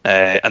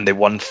 and they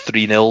won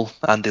 3-0.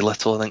 Andy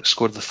Little, I think,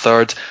 scored the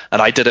third,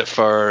 and I did it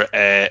for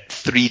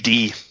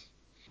 3D.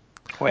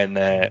 When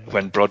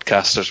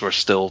broadcasters were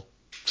still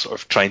sort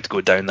of trying to go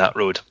down that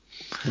road.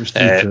 It was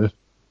 3-2.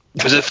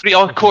 Was it 3?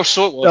 Oh, of course,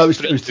 so it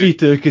was. It was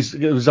 3-2 because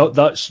it was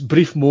that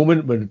brief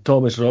moment when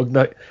Thomas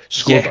Rognac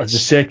scored the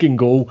second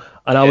goal,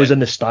 and I was in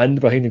the stand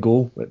behind the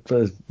goal at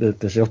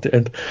the Celtic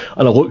end,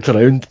 and I looked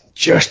around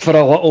just for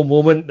a little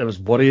moment. There was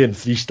worry in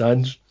 3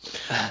 stands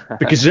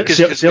because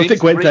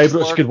Celtic went to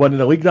Ibrox could win in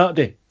the league that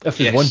day if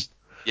they'd won.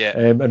 Yeah.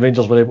 And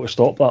Rangers were able to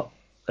stop that.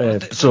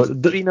 So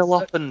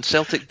 3-0 up and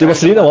Celtic. They were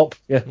 3-0 up,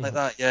 yeah. Like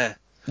that, yeah.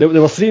 They were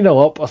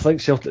 3-0 up. I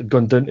think Celtic had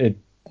gone down to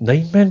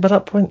 9 men by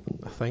that point.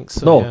 I think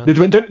so. No, yeah.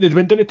 they'd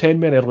went down to 10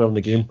 men earlier in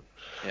the game.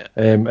 Yeah.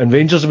 And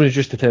Rangers were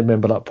reduced to 10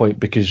 men by that point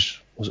because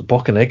was it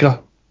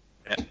Bocanegra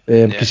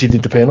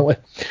conceded the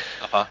penalty.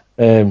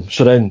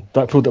 So then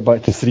that pulled it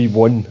back to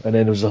 3-1, and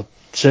then there was a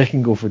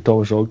second goal for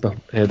Thomas Ogner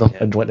header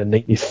in like the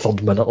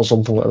 93rd minute or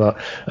something like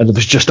that, and there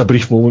was just a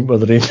brief moment where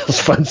the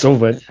Rangers fans all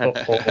went,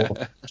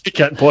 you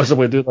can't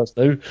possibly do this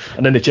now,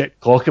 and then they checked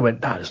the clock and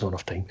went, there's not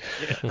enough time.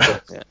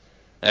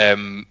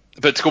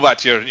 But to go back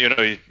to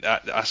your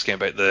asking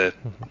about the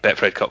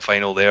Betfred Cup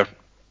final there,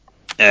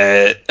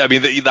 I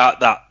mean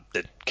that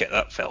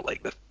felt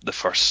like the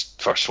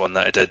first one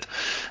that I did,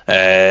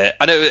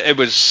 and it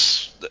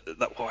was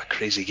what a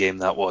crazy game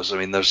that was. I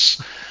mean, there's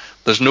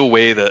no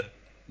way that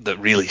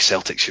really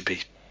Celtic should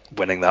be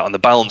winning that on the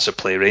balance of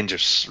play.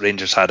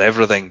 Rangers had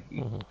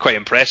everything.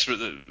 Quite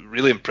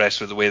really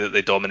impressed with the way that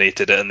they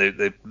dominated it,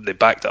 and they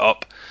backed it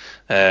up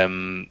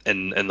in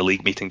the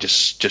league meeting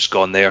just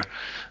gone there.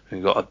 We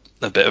got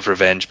a bit of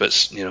revenge, but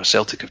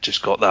Celtic have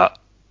just got that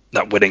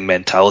winning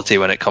mentality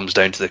when it comes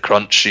down to the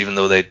crunch. Even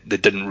though they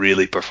didn't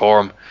really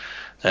perform,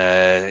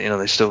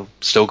 they still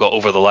got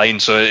over the line.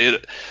 So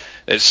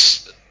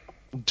it's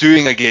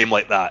doing a game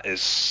like that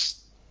is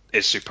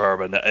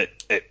superb, and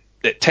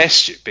it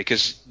tests you,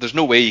 because there's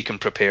no way you can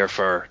prepare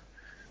for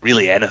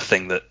really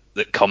anything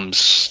that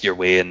comes your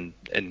way in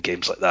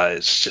games like that.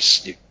 It's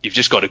just you've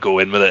just got to go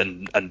in with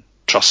it and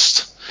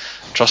trust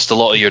a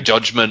lot of your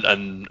judgment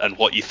and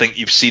what you think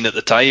you've seen at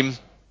the time,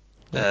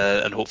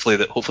 and hopefully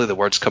the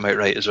words come out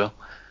right as well.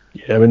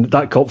 Yeah, I mean,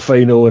 that cup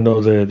final and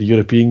all the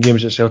European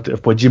games that Celtic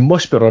have played, you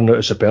must be running out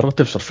of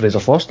superlatives for Fraser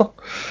Forster.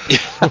 Yeah,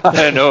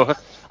 I know.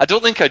 I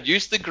don't think I'd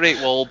used the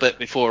Great Wall bit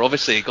before.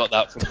 Obviously, you got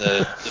that from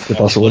the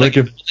Barcelona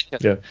game.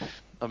 Yeah.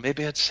 Or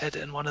maybe I'd said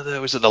it in one of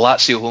was it the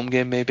Lazio home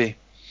game, maybe.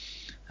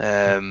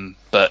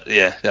 But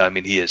yeah, I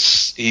mean,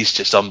 he's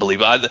just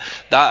unbelievable.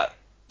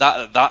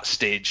 That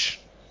stage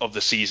of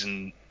the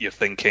season, you're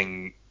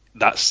thinking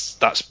that's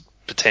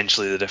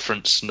potentially the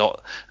difference.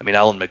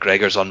 Alan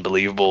McGregor's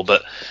unbelievable,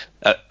 but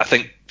I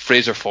think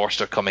Fraser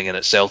Forster coming in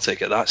at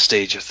Celtic at that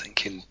stage, you're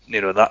thinking,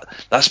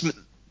 that's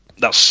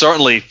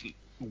certainly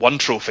one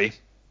trophy,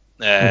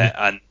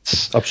 and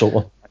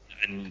absolutely,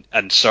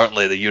 and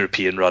certainly the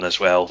European run as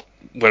well.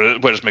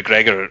 Whereas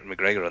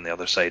McGregor on the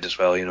other side as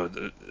well,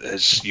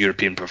 his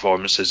European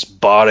performances,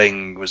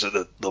 barring was it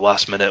the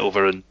last minute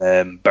over in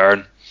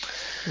Bern,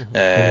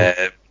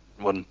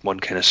 one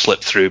kind of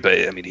slipped through,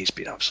 but I mean he's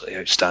been absolutely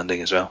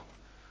outstanding as well.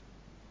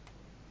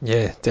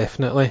 Yeah,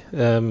 definitely.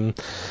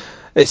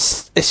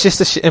 It's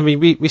just I mean,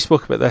 we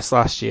spoke about this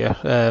last year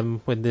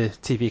when the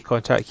TV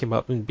contract came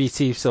up, and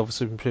BT's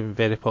obviously been proving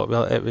very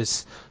popular. It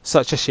was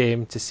such a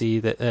shame to see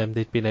that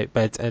they'd been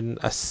outbid, and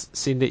I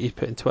seen that you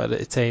put on Twitter at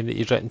the time that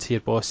you'd written to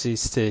your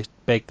bosses to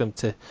beg them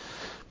to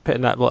put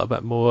in that little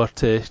bit more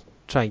to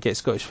try and get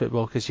Scottish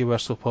football because you were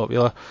so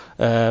popular.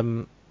 I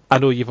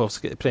know you've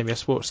also got the Premier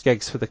Sports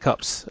gigs for the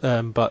Cups,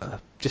 but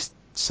just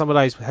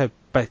summarise how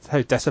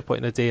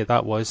disappointing a day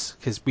that was,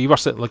 because we were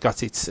certainly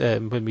gutted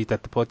when we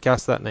did the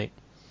podcast that night.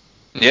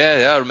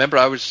 Yeah, I remember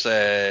I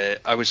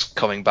was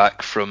coming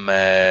back from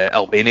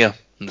Albania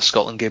in the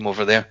Scotland game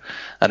over there,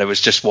 and I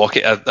was just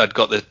walking. I'd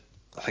got I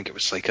think it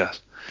was like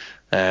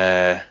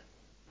the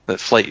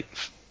flight,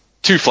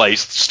 2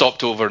 flights,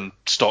 stopped over in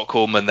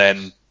Stockholm and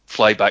then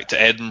fly back to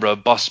Edinburgh,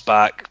 bus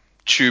back,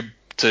 tube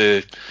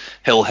to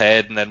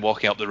Hillhead, and then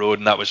walking up the road,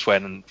 and that was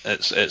when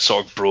it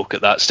sort of broke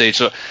at that stage.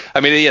 So I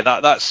mean, yeah,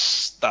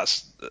 that's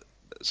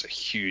a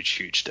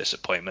huge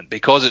disappointment,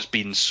 because it's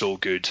been so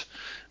good.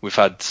 I've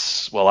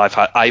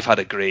had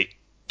a great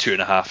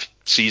 2.5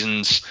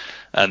 seasons,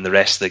 and the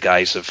rest of the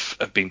guys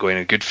have been going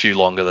a good few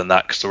longer than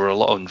that, because there were a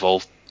lot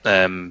involved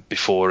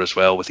before as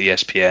well with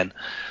ESPN.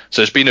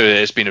 So it's been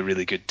a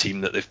really good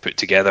team that they've put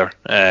together,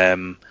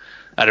 and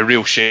a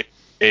real shame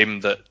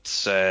that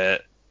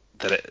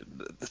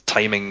the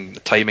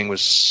timing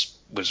was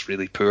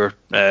really poor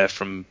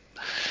from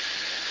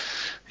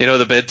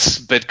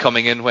the bid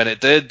coming in when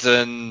it did,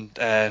 and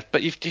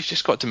but you've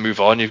just got to move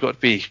on. You've got to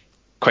be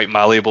quite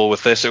malleable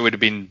with this. It would have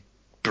been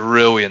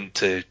brilliant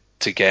to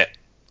get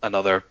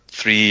another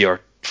 3 or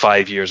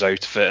 5 years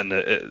out of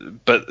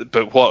it,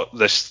 but what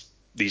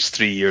these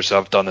 3 years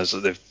have done is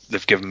that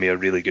they've given me a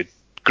really good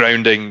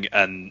grounding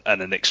and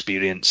an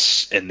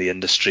experience in the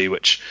industry,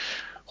 which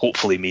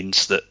hopefully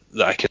means that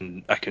I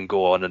can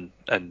go on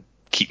and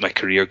keep my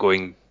career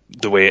going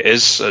the way it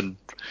is. And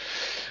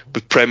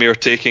with Premier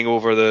taking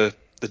over the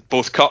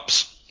both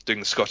cups, doing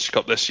the Scottish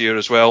Cup this year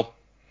as well,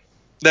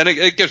 then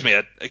it gives me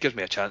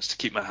a chance to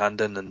keep my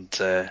hand in,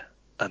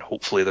 and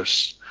hopefully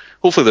there's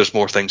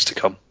more things to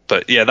come.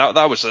 But yeah,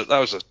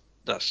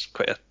 that's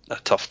quite a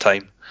tough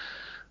time.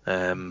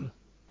 And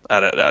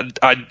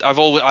I've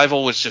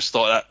always just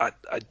thought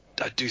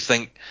I do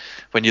think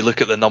when you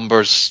look at the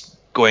numbers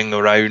going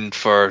around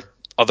for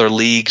other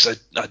leagues,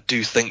 I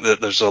do think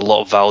that there's a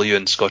lot of value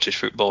in Scottish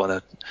football,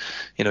 and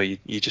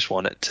you just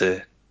want it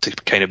to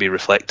kind of be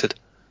reflected.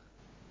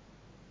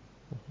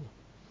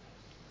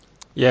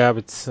 Yeah, I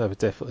would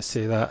definitely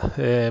say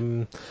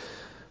that.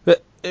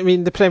 But I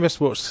mean, the Premier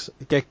Sports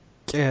gig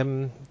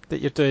that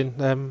you're doing,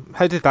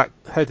 how did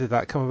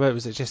that come about?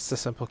 Was it just a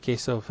simple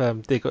case of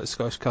they got the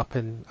Scottish Cup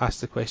and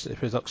asked the question to the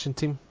production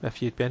team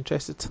if you'd be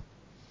interested?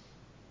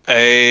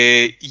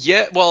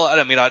 Yeah, well,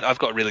 I mean, I've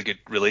got a really good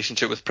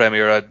relationship with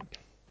Premier. I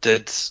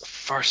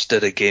first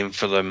did a game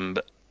for them,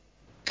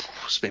 it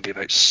was maybe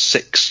about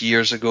 6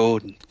 years ago,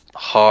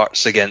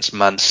 Hearts against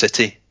Man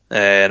City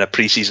in a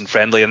pre-season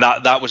friendly, and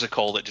that was a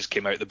call that just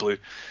came out of the blue.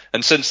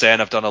 And since then,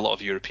 I've done a lot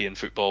of European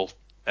football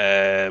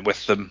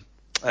with them,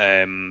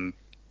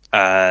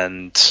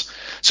 and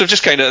so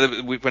just kind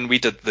of when we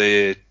did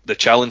the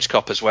Challenge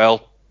Cup as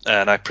well,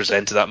 and I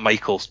presented that,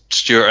 Michael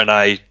Stewart and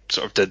I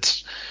sort of did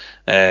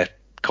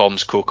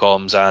comms,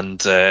 co-comms,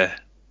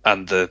 and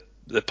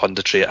the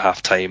punditry at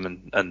half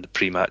time and the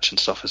pre-match and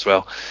stuff as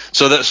well.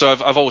 So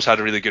I've always had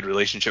a really good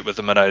relationship with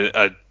them, and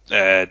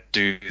I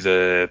do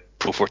the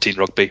Pro 14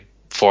 rugby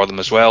for them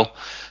as well.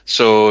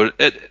 So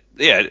it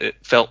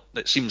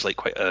seems like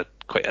quite a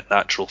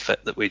natural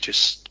fit that we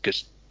just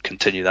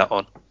continue that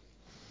on.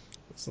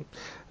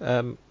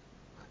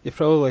 You're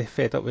probably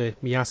fed up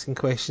with me asking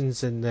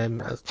questions,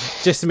 and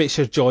just to make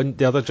sure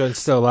the other John's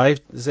still alive,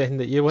 is there anything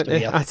that you want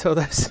to add to all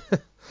this?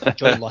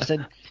 John,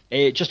 listen.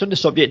 Just on the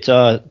subject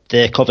of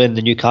covering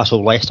the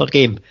Newcastle-Leicester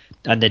game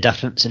and the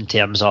difference in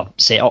terms of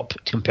setup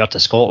compared to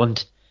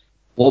Scotland,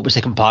 what was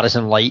the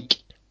comparison like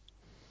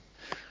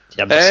in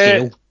terms of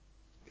scale?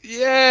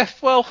 Yeah,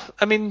 well,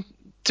 I mean,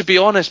 to be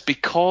honest,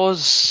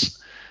 because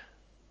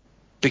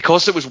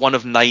it was one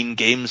of 9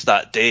 games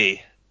that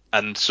day,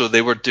 and so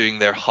they were doing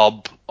their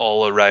hub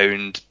all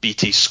around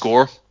BT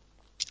Score,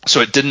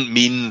 so it didn't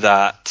mean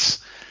that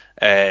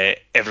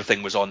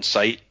everything was on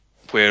site.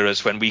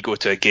 Whereas when we go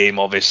to a game,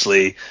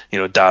 obviously,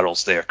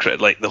 Daryl's there,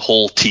 like the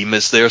whole team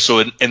is there. So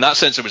in that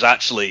sense, it was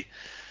actually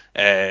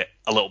a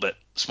little bit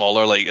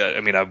smaller. Like, I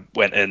mean, I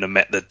went in and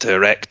met the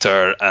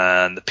director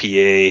and the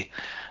PA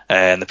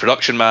and the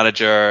production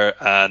manager,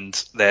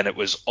 and then it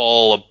was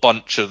all a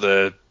bunch of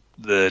the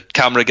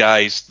camera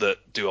guys that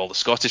do all the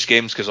Scottish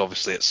games, because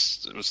obviously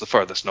it was the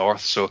furthest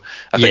north. So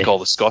I think all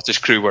the Scottish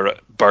crew were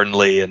at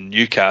Burnley and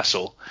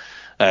Newcastle.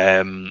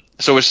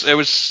 So it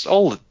was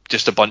all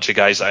just a bunch of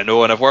guys that I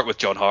know, and I've worked with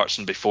John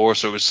Hartson before,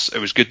 so it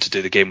was good to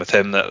do the game with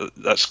him.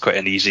 That's quite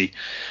an easy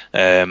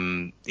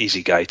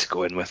guy to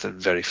go in with, a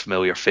very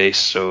familiar face.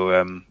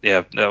 So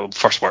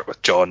first worked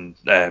with John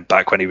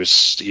back when he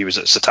was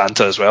at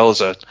Setanta as well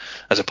as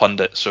a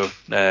pundit. So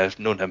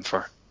known him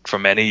for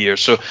many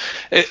years. So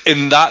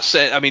in that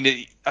sense, I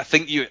mean, I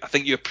think you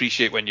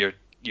appreciate when you're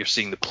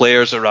seeing the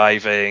players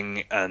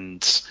arriving,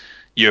 and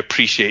you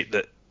appreciate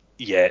that.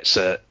 Yeah, it's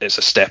a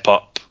step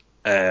up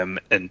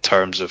in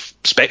terms of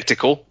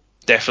spectacle,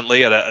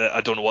 definitely. And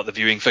I don't know what the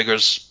viewing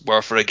figures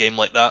were for a game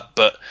like that,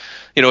 but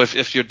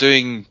if you're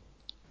doing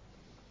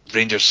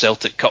Rangers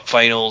Celtic Cup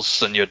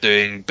finals and you're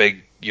doing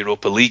big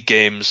Europa League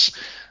games,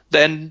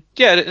 then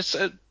yeah, it's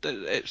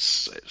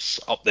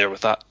up there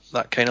with that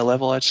kind of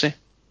level, I'd say.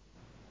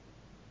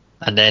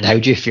 And then, how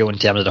do you feel in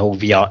terms of the whole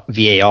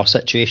VAR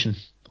situation?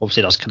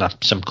 Obviously, there's kind of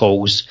some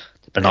calls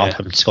that have been up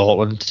in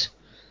Scotland.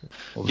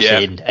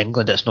 Obviously, in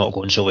England, it's not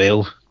going so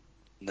well.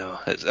 No,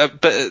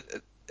 but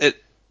it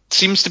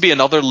seems to be in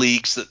other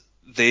leagues that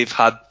they've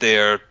had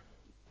their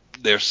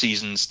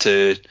seasons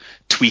to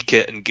tweak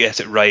it and get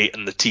it right,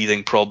 and the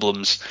teething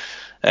problems.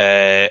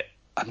 I'm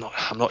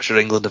not sure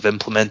England have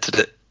implemented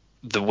it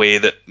the way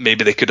that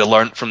maybe they could have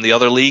learnt from the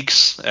other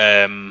leagues.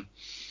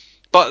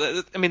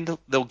 But I mean,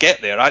 they'll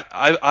get there.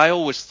 I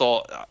always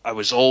thought, I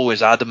was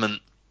always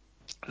adamant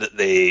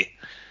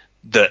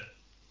that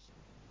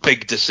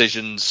big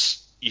decisions,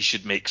 you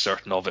should make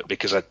certain of it,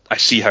 because I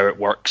see how it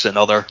works in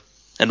other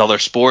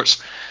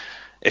sports.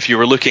 If you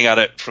were looking at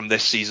it from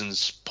this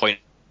season's point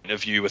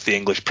of view with the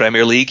English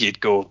Premier League, you'd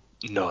go,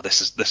 no,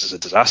 this is a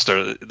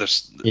disaster.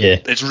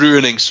 It's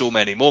ruining so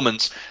many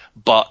moments.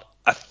 But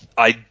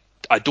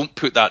I don't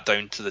put that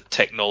down to the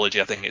technology.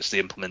 I think it's the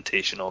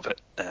implementation of it.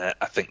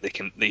 I think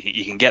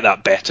you can get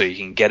that better. You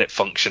can get it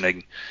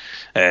functioning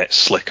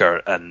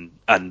slicker, and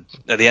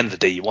at the end of the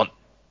day, you want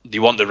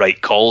the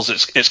right calls.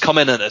 It's come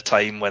in at a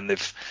time when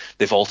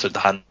they've altered the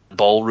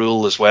handball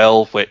rule as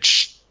well,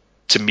 which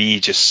to me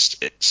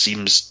it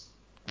seems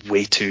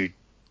way too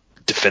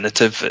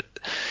definitive.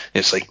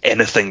 It's like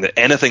anything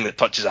that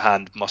touches a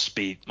hand must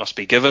be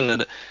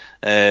given,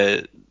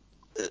 and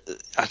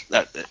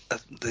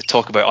they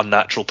talk about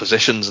unnatural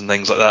positions and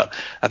things like that.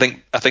 I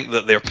think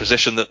that their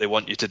position that they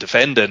want you to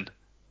defend in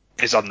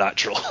is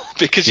unnatural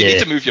because you need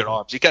to move your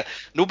arms. You can't.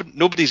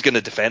 Nobody's going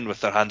to defend with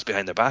their hands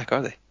behind their back,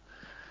 are they?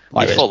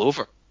 You fall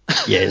over.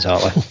 Yeah,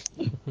 exactly.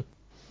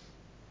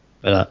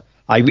 But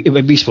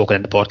we've spoken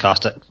in the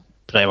podcast that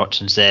pretty much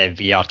since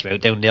VR came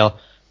out down there,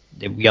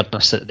 the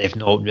weirdness that they've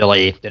not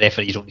really, the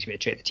referees don't need to be able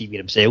to check the TV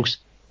themselves.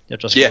 They're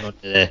just going on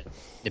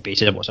the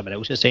basis of what someone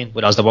else is saying.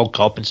 Whereas the World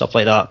Cup and stuff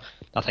like that,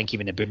 I think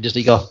even the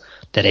Bundesliga,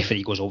 the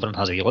referee goes over and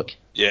has a wee look.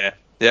 Yeah.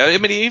 I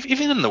mean,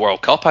 even in the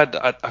World Cup,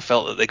 I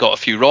felt that they got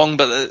a few wrong,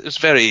 but it's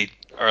very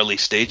early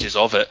stages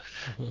of it.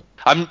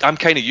 I'm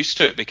kind of used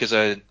to it because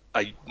they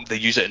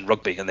use it in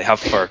rugby, and they have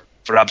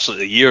for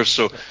absolutely years.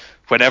 So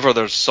whenever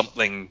there's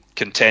something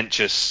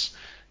contentious,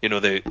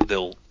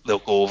 they'll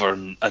go over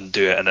and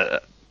do it, and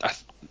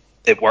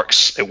it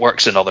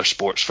works in other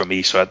sports for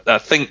me. So I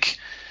think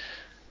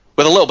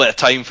with a little bit of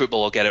time,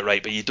 football will get it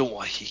right, but you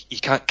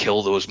can't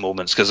kill those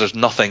moments, because there's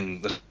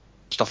nothing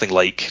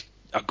like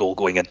a goal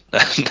going in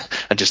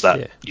and just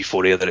that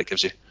euphoria that it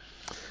gives you.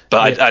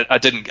 But I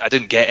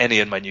didn't get any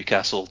in my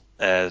Newcastle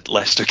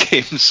Leicester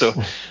game, so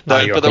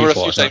but there were a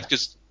few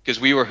times because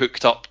we were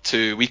hooked up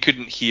to, we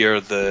couldn't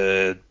hear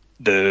the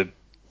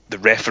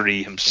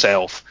referee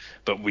himself,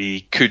 but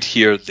we could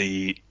hear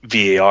the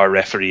VAR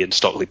referee in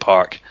Stockley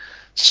Park.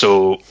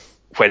 So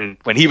when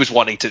he was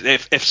wanting to,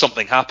 if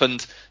something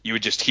happened, you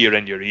would just hear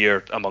in your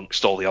ear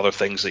amongst all the other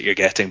things that you're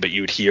getting, but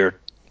you would hear,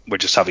 we're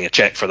just having a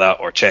check for that,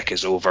 or check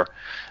is over.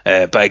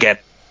 But again,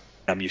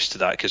 I'm used to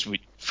that, because we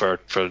for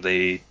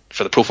the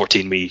Pro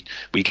 14 we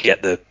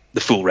get the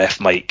full ref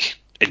mic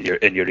in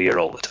your ear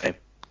all the time.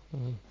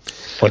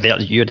 Well,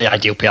 you're the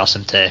ideal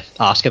person to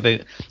ask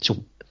about.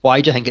 So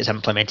why do you think it's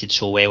implemented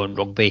so well in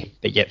rugby,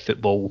 but yet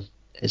football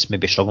is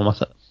maybe struggling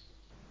with it?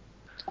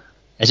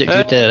 Is it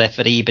due to the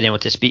referee being able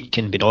to speak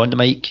and being on the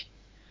mic,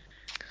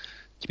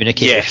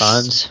 communicate with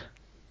fans?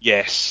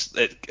 Yes,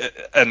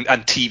 and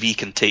TV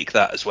can take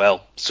that as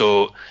well.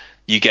 So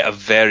you get a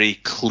very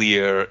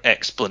clear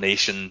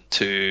explanation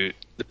to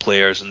the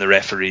players and the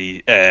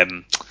referee,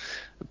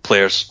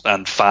 players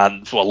and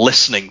fans. Well,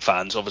 listening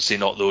fans, obviously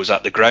not those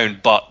at the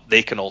ground, but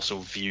they can also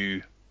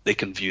view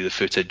the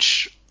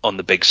footage on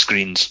the big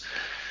screens.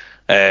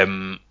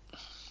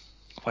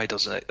 Why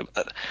doesn't it?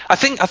 I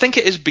think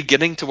it is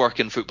beginning to work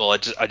in football. I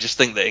just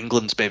think that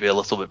England's maybe a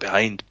little bit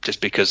behind, just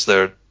because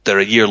they're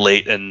a year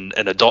late in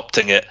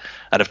adopting it,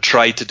 and have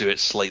tried to do it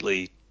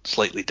slightly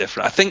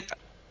different.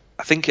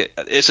 I think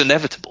it's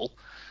inevitable.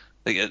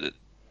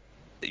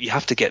 You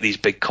have to get these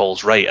big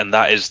calls right, and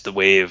that is the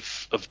way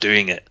of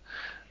doing it.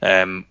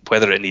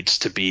 Whether it needs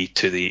to be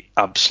to the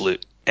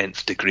absolute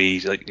nth degree,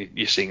 like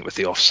you're seeing it with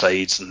the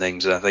offsides and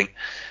things. And I think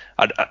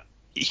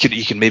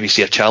you can maybe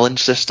see a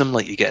challenge system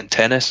like you get in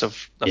tennis.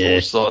 I've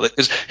always thought that,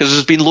 because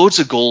there's been loads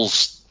of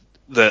goals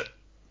that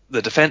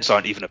the defence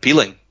aren't even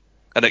appealing,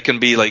 and it can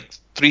be like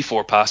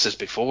 3-4 passes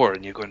before,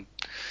 and you're going,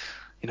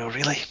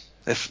 really,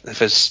 if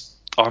his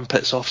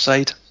armpit's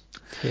offside.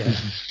 Yeah.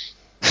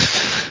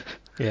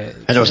 Yeah.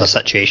 And there was a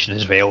situation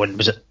as well, and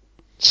was it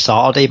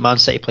Saturday Man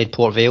City played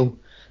Port Vale,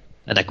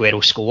 and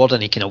Aguero scored,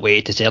 and he kind of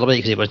waited to celebrate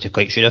because he wasn't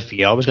quite sure if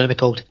VR was going to be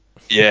called.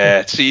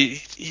 Yeah, so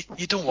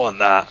you don't want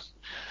that.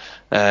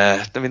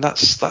 I mean,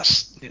 that's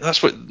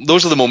what,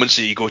 those are the moments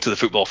that you go to the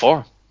football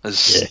for,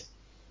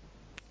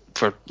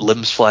 for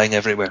limbs flying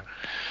everywhere.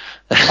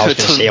 I was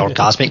going to say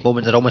orgasmic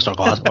moments. They're almost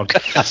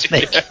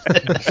orgasmic.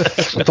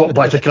 Talk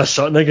back to Chris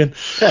Sutton again.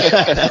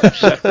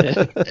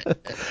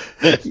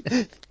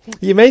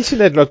 You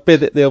mentioned in rugby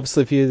that they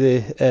obviously view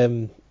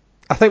the.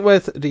 I think one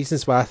of the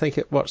reasons why I think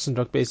it works in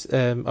rugby is,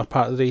 or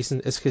part of the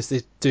reason, is because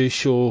they do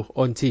show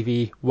on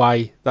TV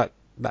why that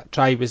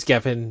try was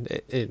given,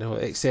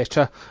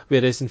 etc.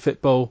 Whereas in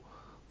football,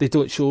 they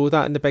don't show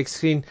that in the big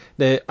screen.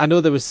 Now, I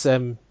know there was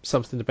something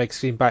in the big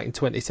screen back in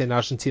 2010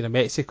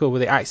 Argentina-Mexico where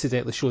they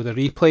accidentally showed a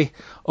replay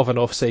of an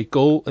offside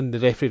goal, and the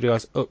referee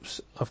realised, oops,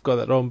 I've got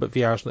that wrong, but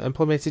VR's not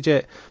implemented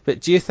yet.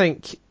 But do you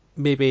think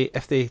maybe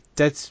if they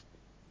did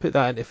put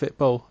that into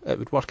football, it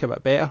would work a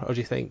bit better, or do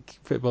you think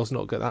football's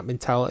not got that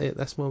mentality at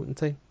this moment in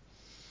time?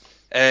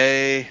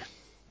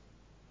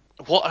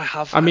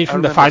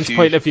 From the fans'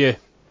 point of view.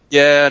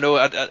 Yeah, no,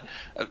 I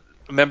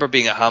remember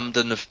being at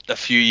Hampden a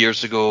few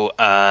years ago,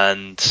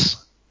 and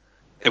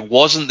it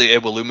wasn't the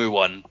Iwelumo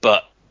one,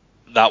 but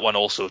that one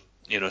also,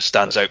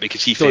 stands out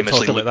because he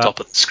famously looked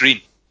up at the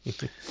screen.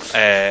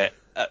 But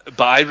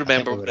I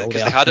remember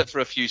because they had it for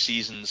a few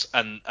seasons,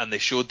 and they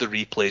showed the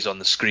replays on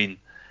the screen,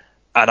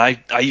 and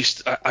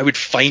I would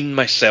find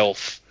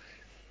myself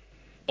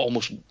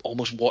almost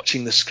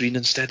watching the screen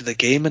instead of the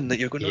game, and that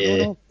you're going,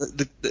 no,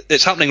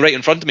 it's happening right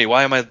in front of me.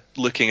 Why am I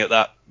looking at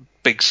that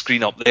big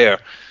screen up there?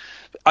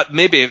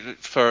 Maybe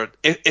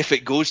if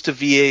it goes to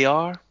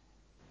VAR,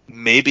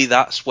 maybe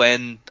that's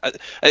when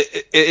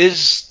it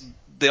is.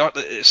 They are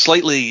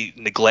slightly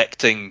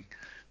neglecting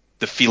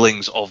the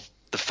feelings of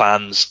the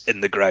fans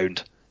in the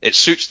ground. It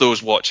suits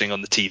those watching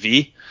on the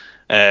TV.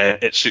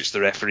 It suits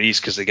the referees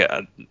because they get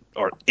a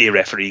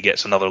referee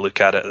gets another look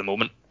at it at the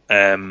moment.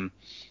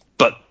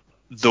 But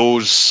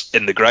those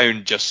in the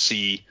ground just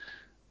see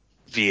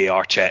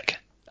VAR check,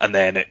 and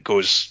then it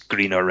goes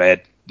green or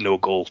red, no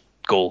goal,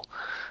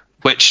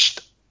 which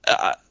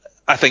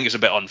I think is a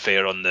bit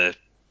unfair on the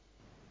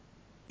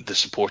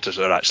supporters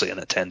that are actually in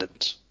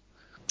attendance.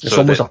 It's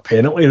almost a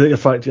penalty, the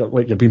fact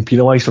you're being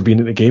penalised for being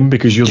in the game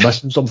because you're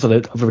missing something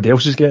that everybody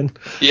else is getting.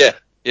 Yeah,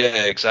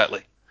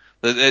 exactly.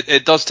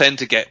 It does tend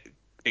to get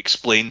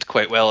explained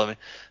quite well. I mean,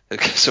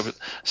 so I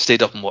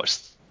stayed up and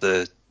watched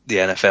the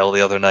NFL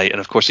the other night, and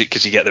of course,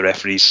 because you get the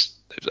referees,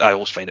 I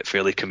always find it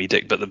fairly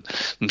comedic, but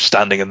them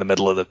standing in the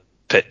middle of the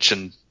pitch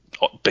and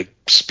big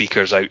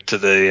speakers out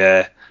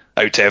to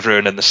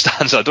everyone in the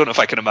stands. I don't know if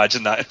I can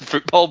imagine that in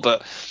football,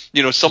 but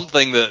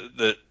something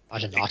that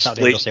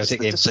explains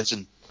the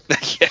decision.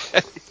 Yeah.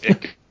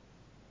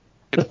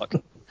 Good luck.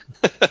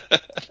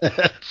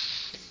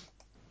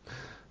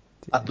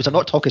 Was there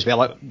not talk as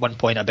well at one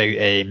point about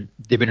they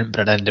wouldn't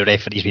bring in the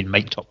referees being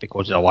mic'd up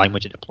because of the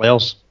language of the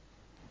players?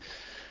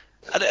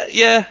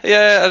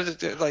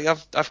 Like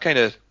I've kind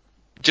of,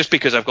 just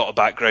because I've got a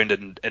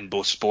background in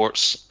both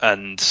sports,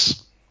 and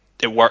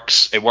it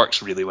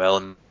works really well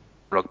in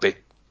rugby.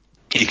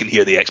 You can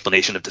hear the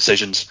explanation of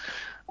decisions,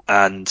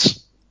 and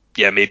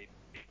maybe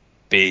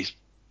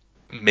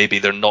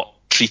they're not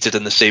treated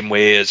in the same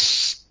way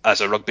as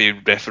a rugby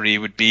referee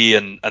would be,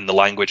 and the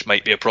language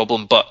might be a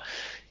problem, but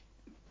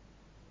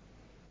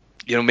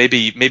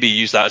maybe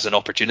use that as an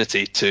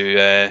opportunity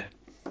to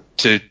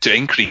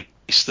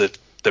increase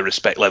the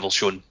respect level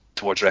shown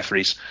towards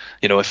referees.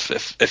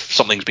 If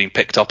something's being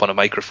picked up on a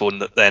microphone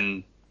that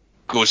then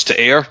goes to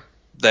air,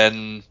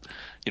 then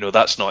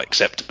that's not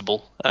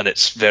acceptable, and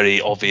it's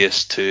very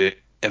obvious to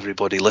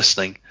everybody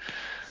listening.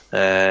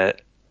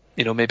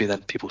 Maybe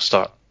then people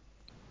start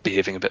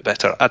behaving a bit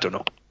better. I don't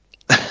know.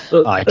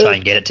 I try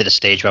and get it to the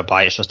stage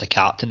whereby it's just the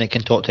captain that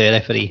can talk to a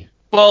referee.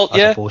 Well,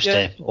 as opposed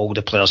to all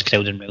the players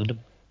crowding around him.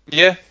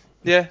 Yeah.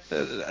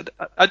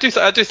 I do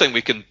think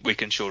we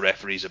can show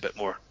referees a bit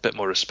more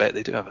respect.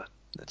 They do have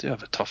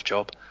a tough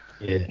job.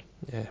 Yeah,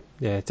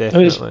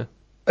 definitely.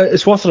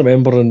 It's worth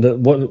remembering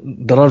that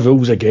there are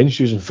rules against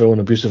using foul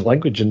and abusive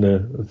language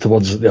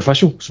towards the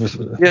official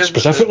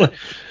specifically,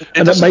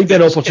 and it might be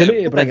an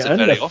opportunity to bring it in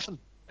very often.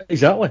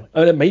 Exactly,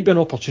 and it might be an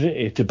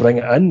opportunity to bring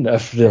it in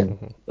if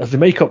they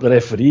mic up the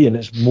referee and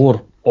it's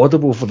more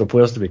audible for the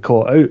players to be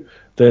caught out,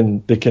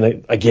 then they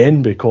can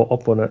again be caught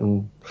up on it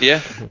and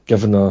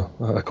given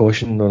a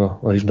caution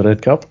or even a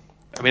red card.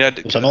 I mean,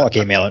 was it not a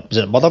game? Was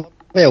it a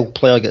Motherwell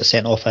player get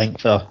sent off? I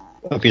think for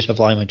abusive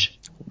language.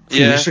 A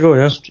few weeks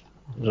ago,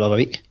 Another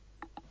week.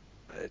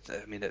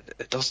 I mean,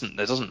 it doesn't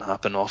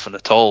happen often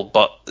at all,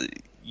 but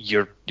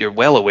you're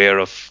well aware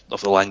of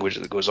the language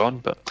that goes on.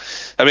 But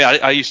I mean,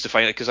 I used to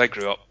find it because I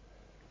grew up,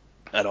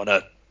 and on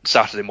a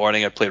Saturday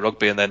morning I'd play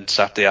rugby, and then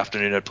Saturday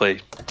afternoon I'd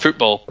play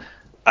football,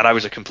 and I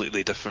was a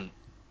completely different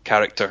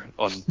character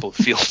on both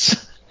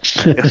fields.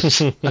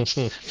 Just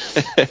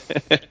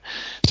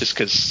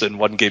because in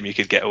one game you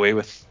could get away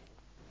with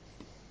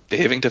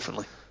behaving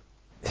differently.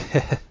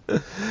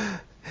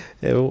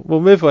 Yeah, we'll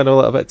move on a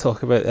little bit,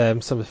 talk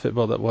about some of the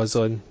football that was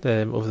on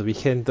over the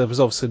weekend. There was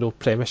obviously no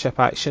Premiership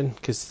action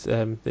because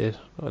they're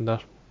on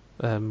their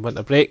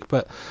winter break,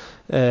 but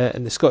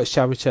in the Scottish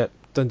Championship,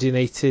 Dundee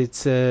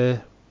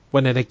United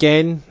winning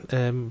again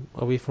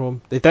away from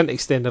home. They didn't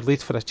extend their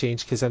lead for a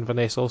change because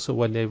Inverness also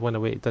won. They won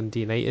away to Dundee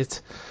United.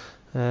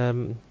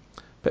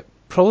 But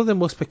probably the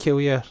most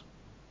peculiar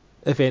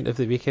event of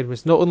the weekend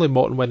was not only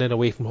Morton winning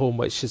away from home,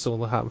 which has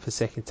only happened for the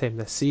second time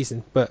this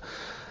season, but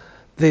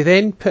they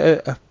then put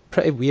out a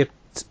pretty weird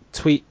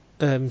tweet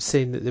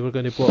saying that they were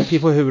going to block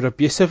people who were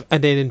abusive,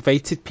 and then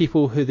invited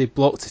people who they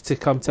blocked to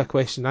come to a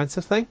question and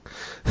answer thing.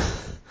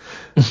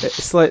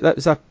 It's like that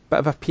was a bit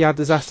of a PR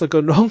disaster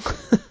gone wrong.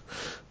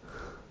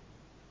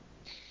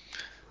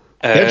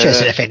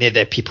 Interesting if any of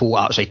the people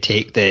actually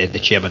take the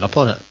chairman up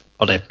on it,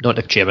 or not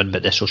the chairman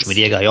but the social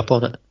media guy up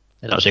on it,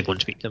 and actually go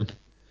and speak to him.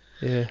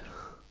 Yeah.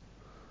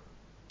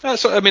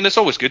 So, I mean, it's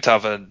always good to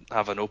have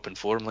an open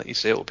forum, like you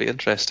say. It'll be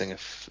interesting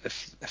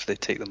if they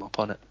take them up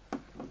on it.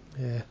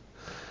 Yeah.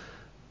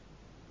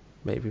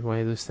 Maybe one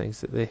of those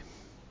things that they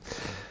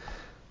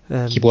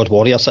keyboard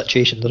warrior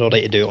situation. They're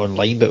alright to do it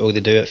online, but will they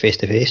do it face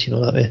to face? You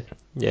know that way.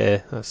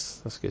 Yeah,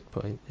 that's a good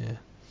point. Yeah.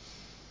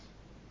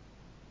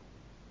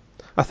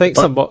 I think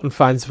some Morton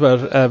fans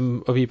were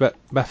a wee bit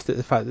miffed at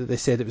the fact that they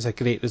said it was a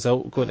great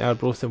result going to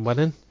Arbroath and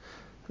winning.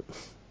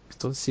 I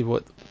don't see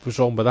what was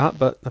wrong with that,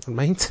 but never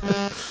mind.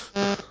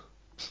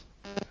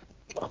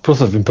 Arbroath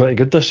have been pretty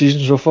good this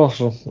season so far,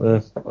 so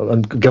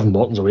and given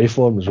Morton's away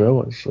form as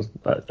well,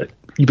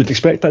 you would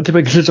expect that to be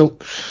a good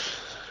result.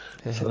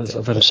 Yeah, So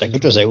it's a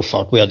good result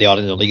for where they are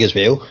in the league as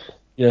well.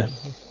 Yeah,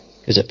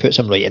 because it puts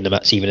them right in the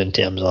mix, even in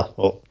terms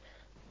of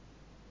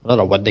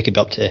another win, they could be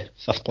up to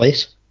 5th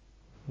place.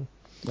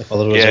 If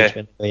other results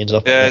went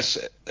up. Yeah,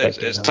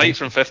 it's tight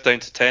from 5th down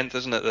to 10th,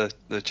 isn't it?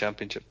 The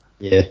championship.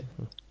 Yeah.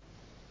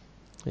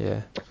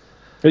 Yeah.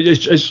 I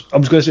was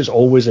going to say it's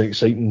always an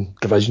exciting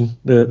division,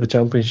 the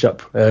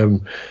championship.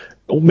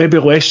 Maybe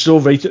less so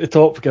right at the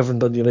top, given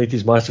Dundee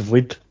United's massive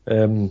lead.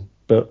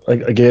 But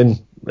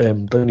again,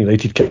 Dundee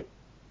United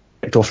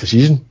kicked off the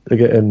season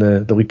in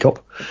the League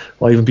Cup,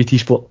 live in BT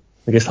Sport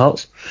against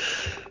Hearts,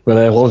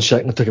 where Lawrence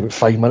Shankland took about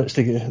 5 minutes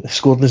to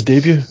score in his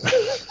debut.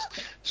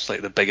 It's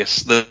like the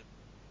biggest,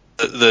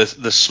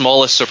 the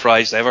smallest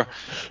surprise ever.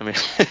 I mean,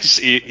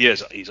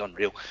 he's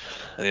unreal.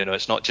 And,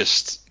 it's not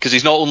just because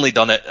he's not only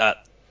done it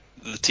at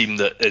the team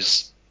that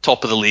is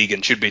top of the league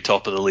and should be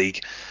top of the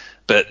league,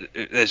 but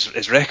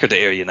his record at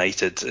Ayr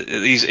United,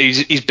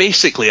 he's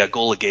basically a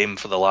goal a game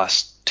for the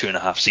last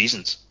 2.5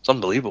 seasons. It's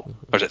unbelievable.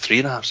 Or is it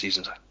 3.5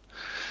 seasons? I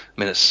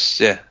mean, it's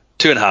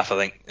 2.5. I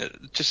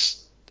think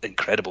just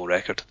incredible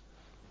record.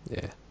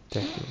 Yeah,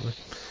 definitely.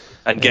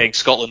 And getting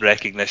Scotland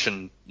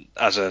recognition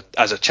as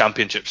a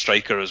championship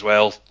striker as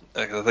well.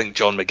 I think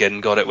John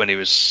McGinn got it when he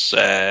was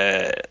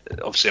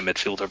obviously a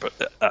midfielder,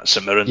 but at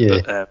St Mirren.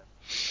 Yeah.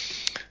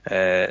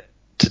 But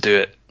to do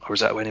it was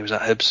that when he was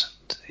at Hibs?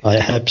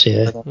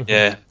 Hibs,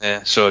 yeah.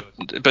 Yeah. So,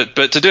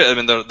 but to do it, I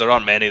mean, there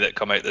aren't many that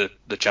come out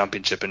the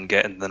Championship and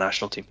get into the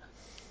national team.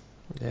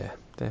 Yeah,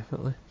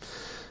 definitely.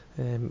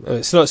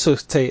 It's not so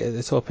tight at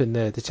the top in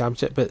the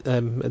Championship, but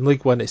in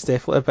League One it's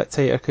definitely a bit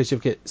tighter because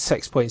you've got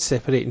 6 points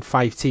separating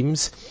 5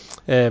 teams.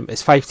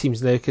 It's 5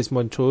 teams now because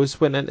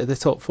Montrose went into the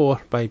top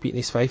 4 by beating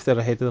East Fife. They're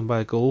ahead of them by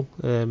a goal,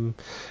 and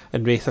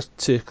Raith are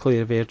 2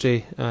 clear of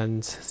Airdrie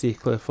and 3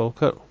 clear of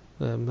Falkirk.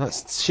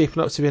 That's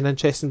shaping up to be an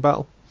interesting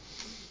battle.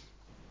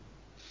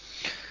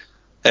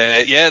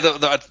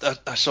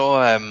 I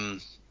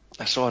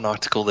saw an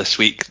article this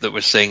week that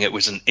was saying it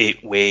was an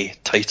 8-way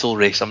title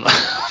race. I'm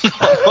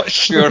not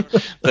sure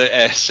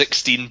that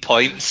 16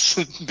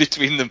 points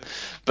between them,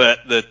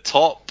 but the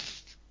top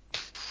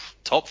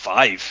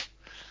 5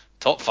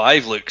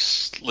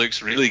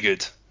 looks really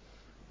good,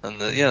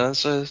 and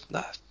there's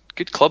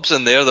good clubs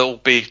in there that will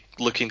be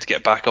looking to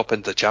get back up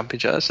into the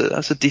Championship.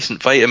 That's a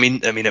decent fight. I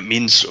mean, it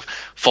means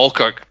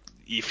Falkirk,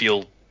 you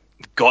feel,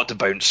 got to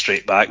bounce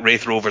straight back.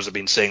 Raith Rovers have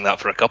been saying that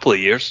for a couple of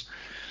years.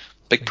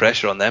 Big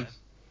pressure on them.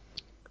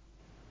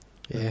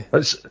 Yeah,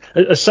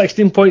 it's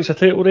 16 points a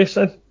title race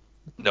then.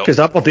 No, because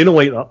Aberdeen will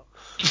like that.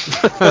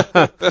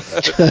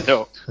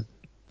 No,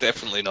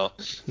 definitely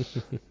not.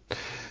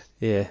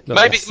 Yeah,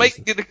 maybe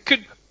they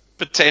could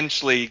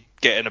potentially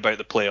get in about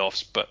the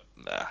playoffs, but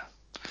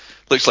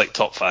looks like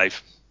top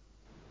 5.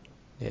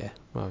 Yeah,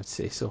 I would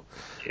say so.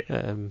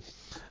 Yeah.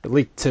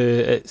 League 2,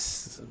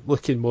 it's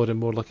looking more and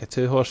more like a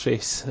 2-horse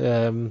race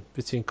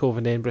between Cove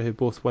and Edinburgh, who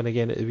both won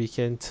again at the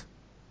weekend.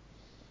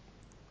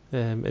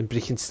 And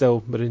Brecon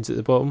still Maroons at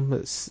the bottom.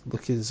 It's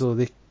looking as though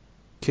they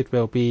could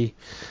well be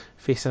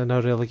facing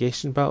a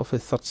relegation battle for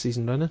the 3rd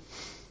season running.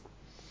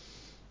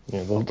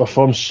 Yeah, their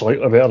form's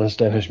slightly better than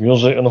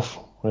Stenhousemuir's, right enough.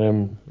 They're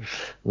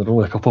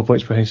only a couple of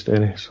points behind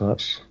Stenny, so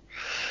that's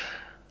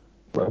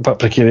a bit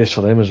precarious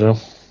for them as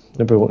well.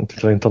 They'll be wanting to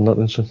try and turn that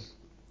in soon.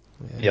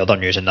 The other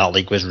news in that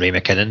league was Ray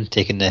McKinnon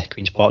taking the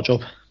Queen's Park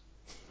job.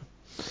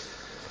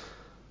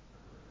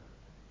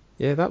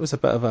 Yeah, that was a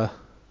bit of a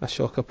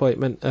shock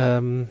appointment.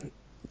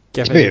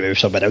 He's maybe moved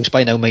somewhere else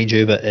by now, mind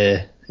you, but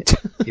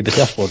he was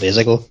there 4 days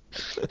ago.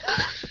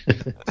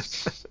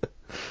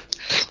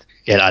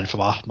 Get on from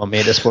my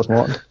mate at Sports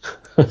Morton.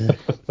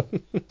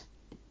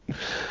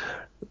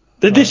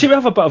 They seem to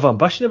have a bit of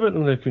ambition about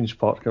them in Queen's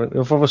Park. I mean,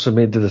 they've obviously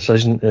made the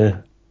decision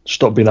to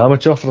stop being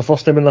amateur for the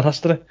first time in their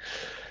history.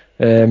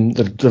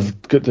 They've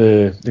got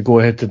the go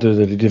ahead to do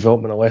the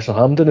redevelopment of Lesser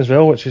Hampden as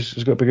well, which is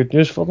got to be good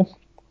news for them.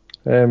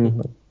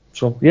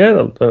 So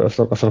yeah, if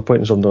they're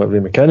appointing somebody like Ray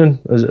McKinnon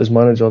as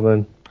manager,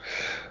 then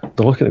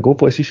they're looking to go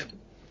places.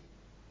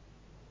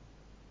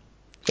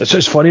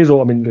 It's funny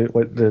though. I mean,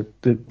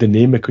 the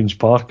name of Queen's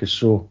Park is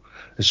so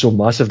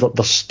massive that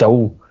they're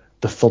still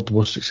the 3rd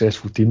most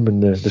successful team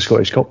in the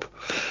Scottish Cup.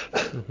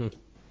 Mm-hmm.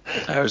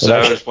 I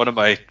was one of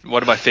my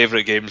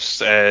favourite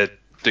games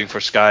doing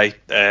for Sky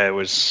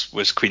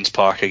was Queen's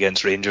Park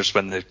against Rangers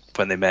when they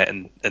met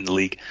in the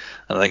league,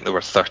 and I think there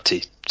were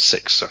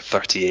 36 or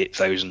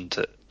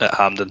 38,000 at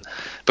Hampden.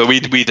 But we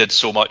did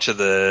so much of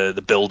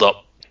the build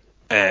up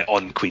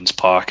on Queen's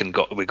Park, and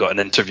we got an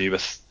interview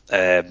with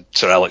Sir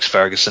Alex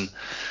Ferguson,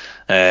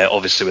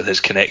 obviously with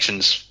his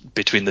connections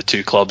between the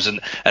two clubs,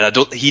 and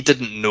he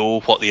didn't know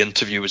what the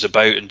interview was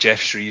about, and Jeff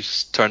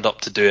Shreeves turned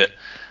up to do it,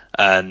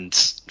 and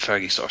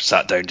Fergie sort of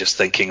sat down just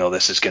thinking, oh,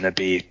 this is going to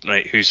be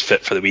right, who's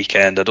fit for the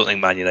weekend. I don't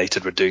think Man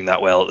United were doing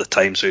that well at the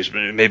time, so he's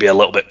maybe a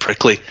little bit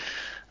prickly.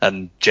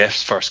 And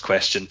Jeff's first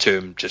question to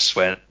him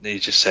he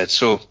just said,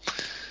 so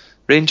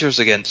Rangers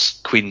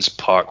against Queen's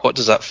Park, what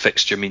does that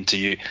fixture mean to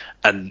you?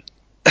 And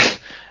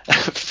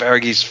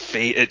Fergie's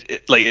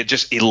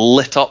face, he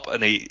lit up,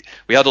 and we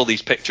had all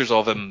these pictures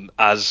of him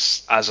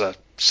as a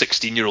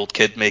 16-year-old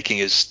kid making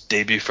his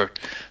debut for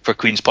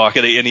Queen's Park,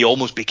 and he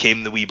almost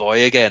became the wee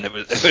boy again. It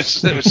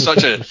was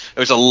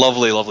a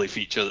lovely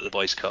feature at the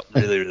Boys Cup.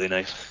 Really, really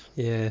nice.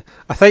 Yeah,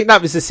 I think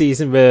that was the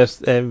season where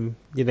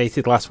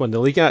United last won the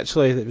league.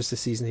 Actually, it was the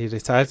season he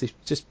retired. He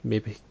just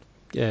maybe.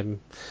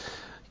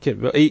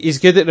 He's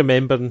good at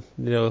remembering,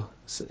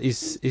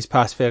 he's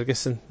past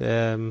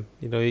Ferguson.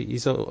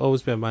 He's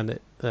always been a man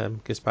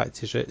that goes back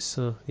to his roots.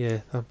 So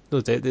yeah, I've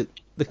no doubt that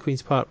the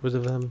Queen's Park would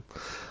have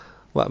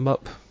let him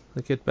up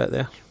a good bit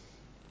there.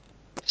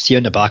 See,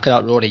 on the back of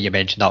that, Rory, you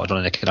mentioned that was one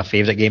of the kind of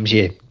favourite games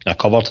you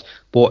covered.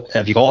 What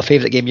have you got a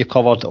favourite game you've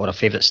covered, or a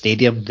favourite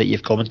stadium that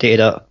you've commentated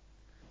at?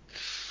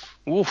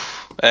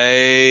 Oof,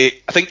 I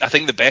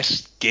think the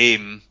best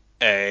game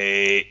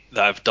that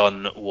I've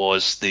done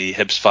was the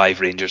Hibs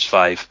 5 Rangers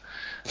 5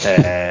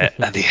 at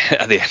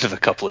the end of a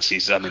couple of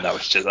seasons. I mean, that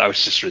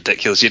was just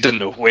ridiculous. You didn't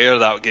know where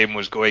that game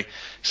was going.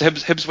 So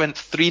Hibs went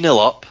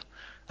 3-0 up,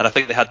 and I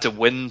think they had to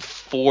win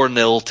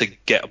 4-0 to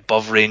get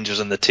above Rangers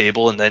in the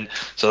table, and then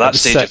so that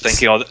stage you're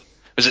thinking, oh,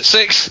 was it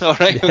 6? All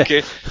right, yeah.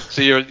 Okay.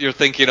 So you're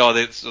thinking, oh,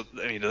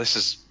 this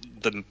is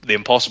the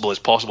impossible is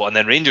possible, and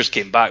then Rangers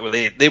came back. Well,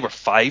 they were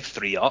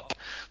 5-3 up,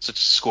 so to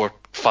score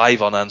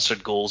 5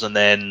 unanswered goals, and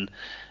then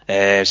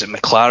is it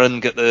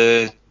McLaren get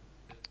the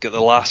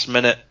last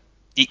minute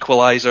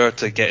equaliser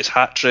to get his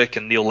hat trick,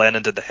 and Neil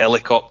Lennon did the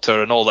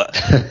helicopter and all that.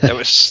 It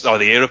was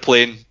the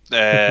aeroplane.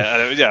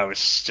 And it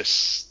was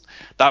just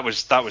that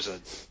was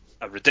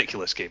a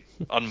ridiculous game,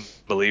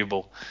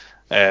 unbelievable.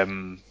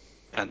 And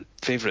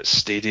favourite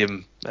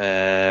stadium.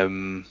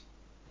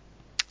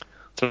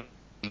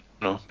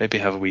 No, maybe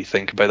have a wee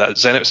think about that.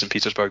 Zenit St.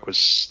 Petersburg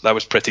was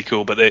pretty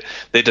cool, but they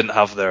didn't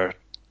have their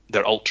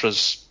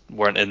ultras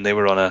weren't in. They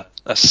were on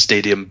a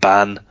stadium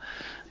ban,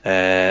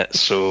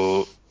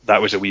 so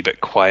that was a wee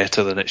bit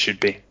quieter than it should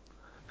be.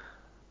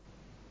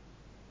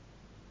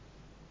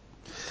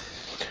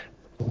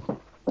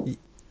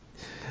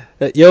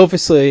 You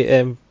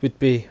obviously would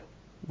be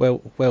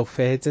well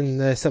fed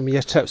in some of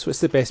your trips. What's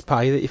the best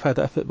pie that you've had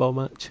at a football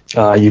match?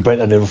 You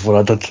bet I never before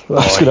I did. I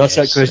was going to ask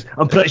that question.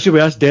 I'm pretty sure we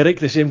asked Derek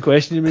the same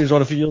question when he was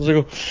on a few years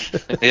ago.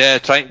 Yeah,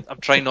 I'm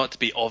trying not to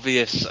be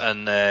obvious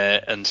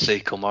and say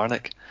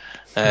Kilmarnock.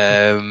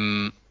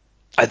 I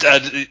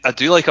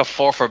do like a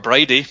Forfar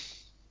Bridie.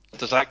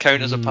 Does that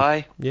count as a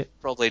pie? Yeah,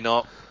 probably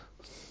not.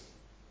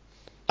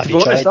 Have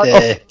you tried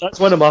that's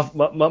one of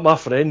my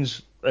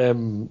friends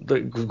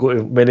that go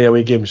to many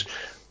away games.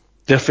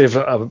 Their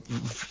favourite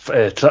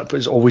trip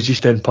is always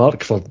East End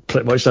Park for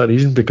pretty much that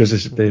reason, because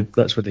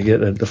that's where they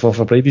get the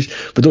Forfar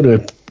Bridies. We don't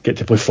really get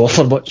to play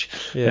Forfar much,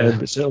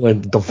 but certainly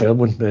in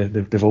Dunfermline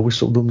they've always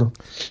sold them though.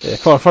 Yeah,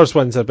 Forfar's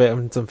ones are better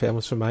than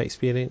Dunfermline's from my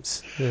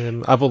experience.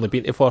 I've only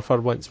been to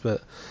Forfar once,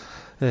 but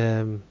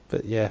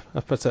yeah, I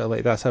particularly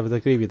like that, so I would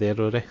agree with you there,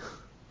 Rory.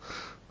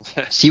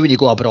 See, when you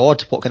go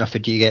abroad, what kind of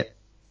food do you get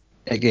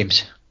at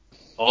games?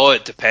 Oh,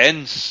 it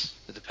depends.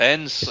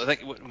 I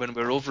think when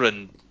we're over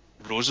in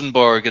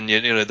Rosenborg, and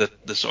you know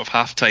the sort of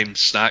halftime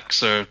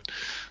snacks are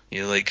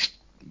like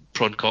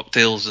prawn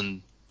cocktails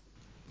and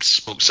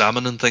smoked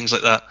salmon and things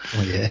like that.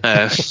 Oh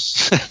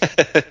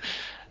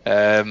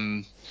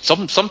yeah.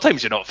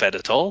 Sometimes you're not fed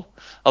at all.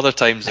 Other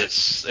times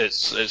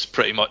it's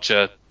pretty much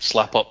a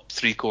slap up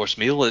 3-course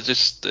meal. It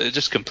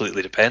just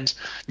completely depends.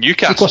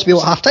 Newcastle 3-course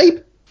meal at half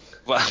time?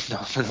 Well, no,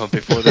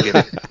 before the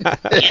game.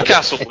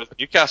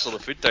 Newcastle, the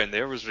food down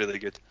there was really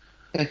good.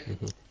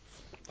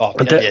 Oh,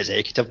 we did the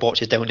executive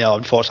boxes down there,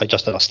 unfortunately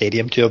just in a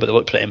stadium tour, but they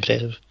look pretty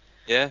impressive.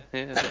 Yeah,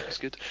 that was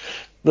good.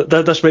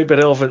 This might be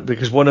relevant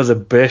because one of the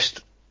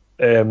best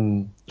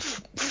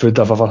food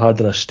I've ever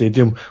had in a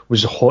stadium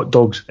was the hot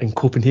dogs in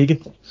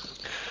Copenhagen.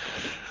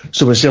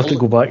 So when Celtic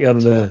go back there in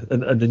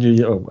the new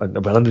year, in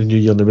the new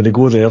year, and when they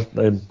go there,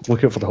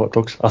 look out for the hot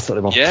dogs. I thought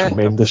they were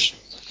tremendous.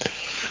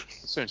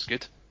 Sounds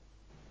good.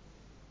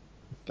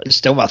 But it's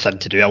still my thing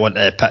to do. I want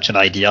to pitch an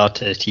idea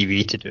to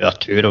TV to do a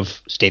tour of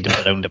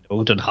stadiums around the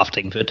world on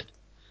half-time food.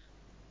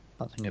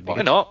 I think it'd be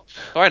good.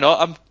 Why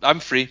not? I'm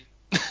free.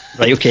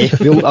 Right, okay.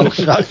 You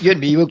and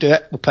me, we'll do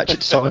it. We'll pitch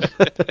it to someone.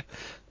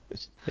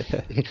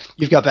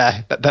 You've got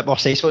a bit more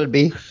say so than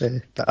me,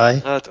 but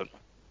I don't.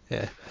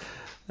 Yeah.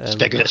 It's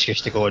a good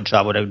excuse to go and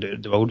travel around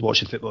the world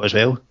watching football as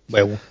well,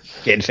 while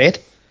getting fed.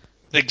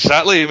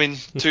 Exactly. I mean,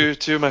 two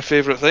of my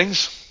favourite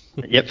things.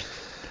 Yep.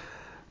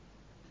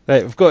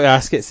 Right, we've got to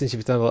ask it since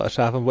you've done a lot of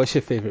travelling. What's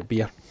your favourite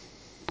beer?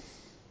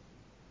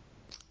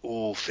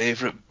 Oh,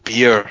 favourite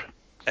beer.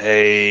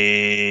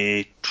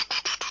 That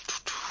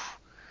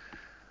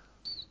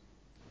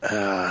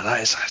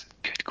is a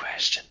good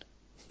question.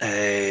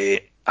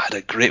 I had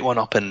a great one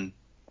up in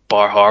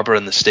Bar Harbour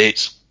in the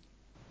States.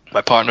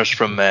 My partner's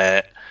from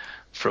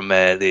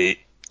the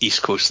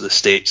east coast of the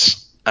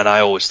States, and I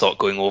always thought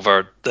going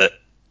over that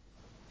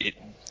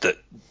the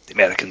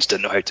Americans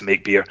didn't know how to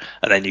make beer,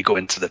 and then you go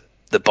into the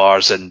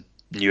bars in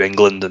New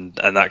England and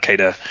that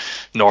kind of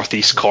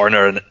northeast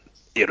corner, and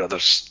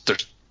there's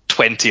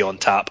 20 on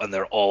tap, and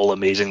they're all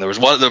amazing. There was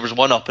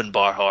one up in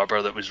Bar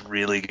Harbour that was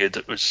really good.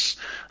 I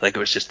think it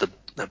was just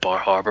the Bar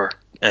Harbour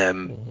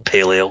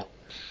pale ale.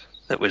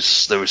 That was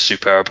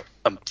superb.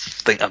 I'm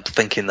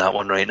thinking that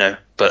one right now,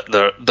 but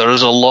there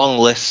is a long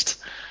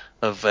list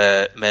of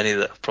many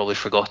that I've probably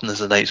forgotten as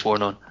the night's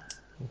worn on.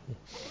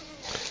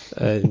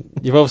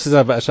 You've obviously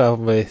done a bit of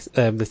travelling with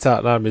the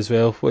Tartan Army as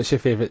well. What's your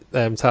favourite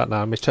Tartan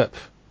Army trip?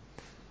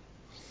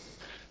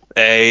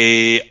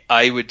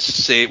 I would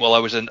say, well, I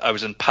was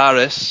in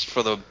Paris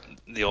for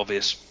the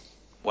obvious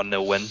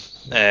 1-0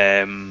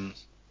 win.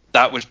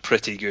 That was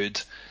pretty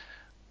good.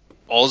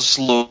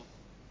 Oslo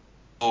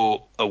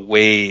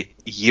away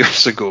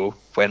years ago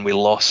when we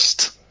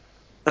lost.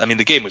 I mean,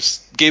 the game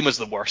was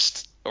the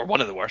worst, or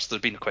one of the worst.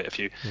 There's been quite a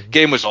few.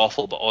 Game was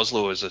awful, but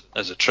Oslo as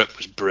a trip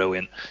was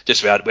brilliant.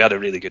 Just we had a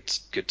really good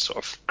sort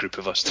of group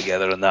of us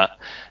together in that.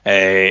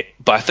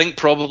 But I think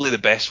probably the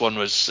best one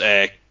was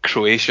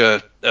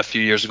Croatia a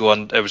few years ago,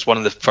 and it was one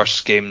of the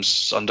first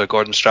games under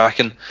Gordon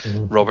Strachan.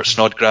 Robert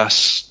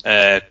Snodgrass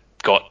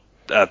got.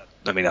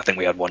 I think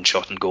we had one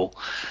shot on goal,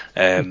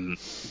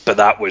 but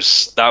that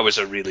was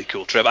a really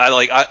cool trip.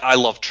 I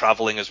love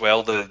traveling as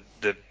well. The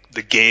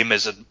game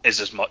is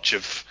as much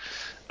of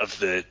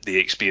the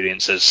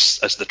experience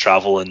as the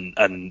travel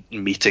and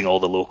meeting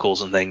all the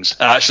locals and things.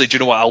 Actually, do you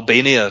know what?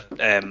 Albania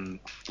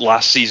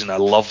last season, I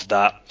loved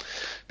that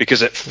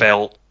because it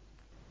felt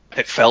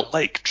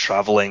like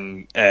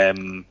traveling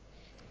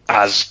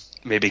as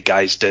maybe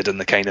guys did in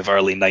the kind of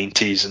early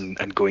 90s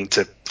and going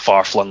to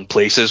far-flung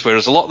places,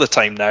 whereas a lot of the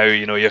time now,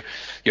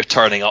 you're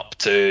turning up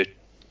to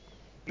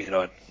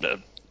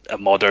a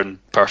modern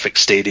perfect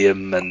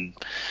stadium, and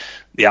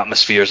the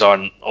atmospheres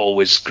aren't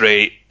always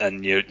great,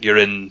 and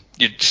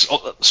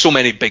so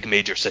many big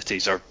major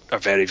cities are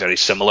very, very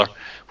similar,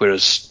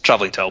 whereas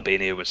travelling to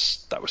Albania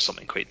was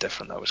something quite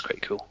different. That was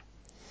quite cool.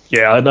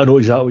 Yeah, I know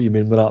exactly what you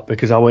mean with that,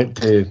 because I went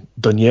to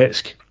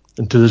Donetsk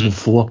in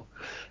 2004.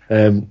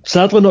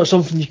 Sadly, not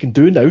something you can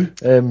do now,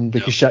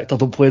 because Shakhtar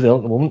don't play there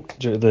at the moment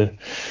due to the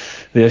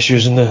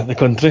issues in the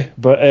country.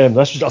 But I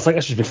think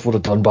this was before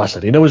the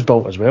Donbass Arena was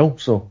built as well.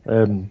 So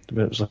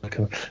it was like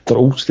their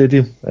old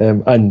stadium,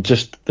 and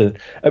it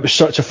was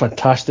such a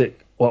fantastic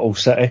little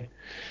city,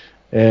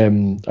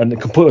 and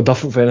completely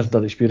different from anything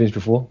I'd experienced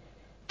before.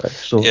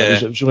 So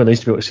it was really nice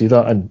to be able to see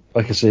that, and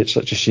like I say, it's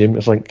such a shame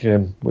to think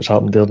what's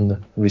happened there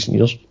in recent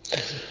years.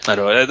 I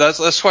know,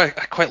 that's why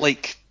I quite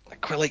like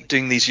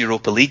doing these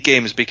Europa League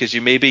games, because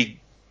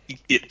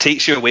it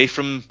takes you away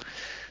from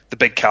the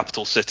big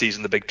capital cities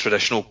and the big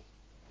traditional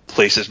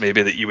places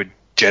maybe that you would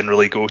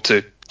generally go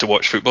to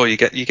watch football. You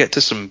get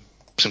to some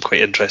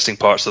quite interesting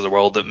parts of the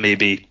world that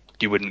maybe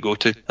you wouldn't go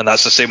to, and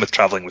that's the same with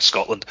travelling with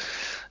Scotland.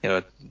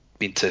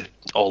 Been to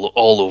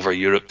all over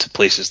Europe, to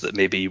places that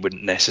maybe you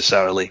wouldn't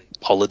necessarily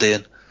holiday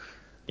in.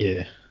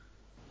 Yeah.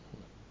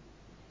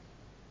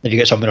 Have you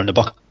got something on the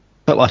bucket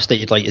list that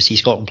you'd like to see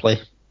Scotland play,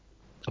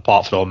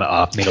 apart from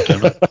at a major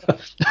tournament?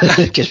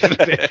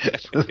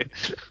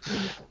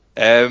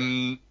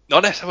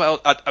 Not necessarily.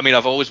 Well, I mean,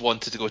 I've always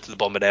wanted to go to the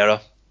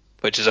Bombonera,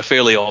 which is a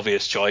fairly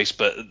obvious choice,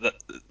 but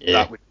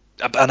that would.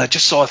 And I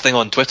just saw a thing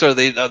on Twitter.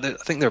 I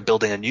think they're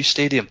building a new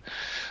stadium,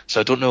 so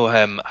I don't know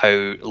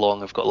how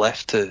long I've got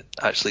left to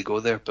actually go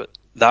there. But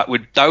that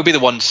would be the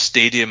one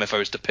stadium if I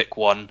was to pick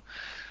one.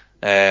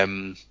 I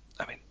mean,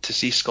 to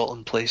see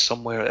Scotland play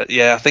somewhere.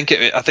 Yeah, I think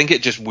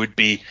it just would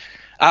be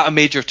at a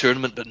major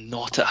tournament, but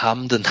not at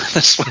Hampden.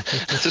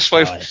 That's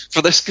why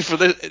for this,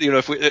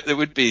 it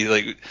would be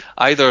like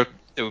either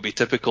it would be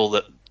typical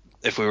that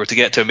if we were to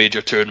get to a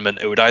major tournament,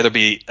 it would either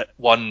be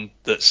one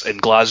that's in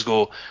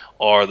Glasgow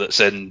or that's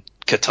in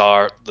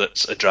Qatar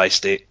that's a dry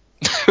state.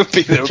 It would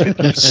be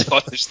the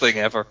Scottish thing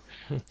ever.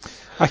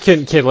 I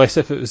couldn't care less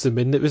if it was the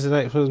moon that was the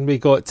next one we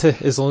got to,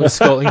 as long as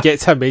Scotland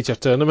gets to a major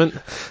tournament.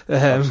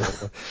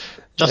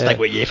 Just think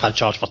what you've had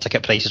charged for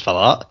ticket prices for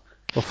that.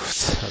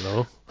 I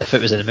know. If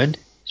it was in the moon,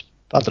 it's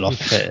bad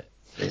enough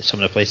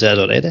some of the places there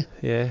already.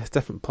 Yeah, it's a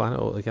different planet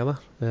altogether.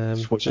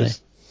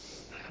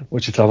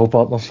 What's your travel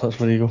partners? That's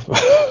where you go.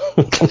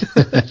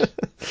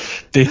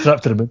 Day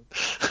trip to the moon.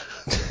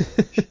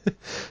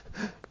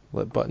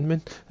 Like Button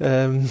Moon.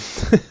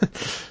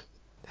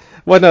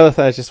 One other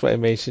thing I just want to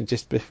mention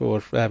just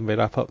before we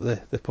wrap up the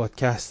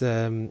podcast,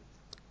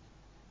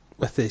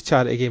 with the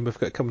charity game we've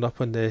got coming up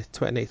on the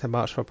 29th of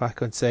March for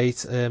Back on Side,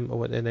 I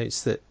want to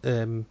announce that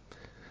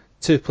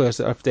 2 players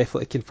that are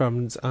definitely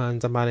confirmed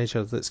and a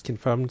manager that's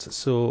confirmed.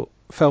 So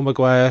Phil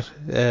Maguire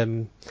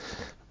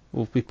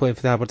will be playing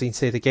for the Aberdeen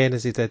side again,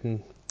 as he did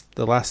in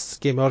the last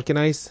game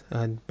organised,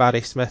 and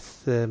Barry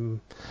Smith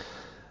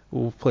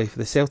will play for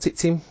the Celtic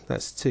team.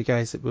 That's 2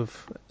 guys that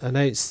we've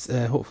announced.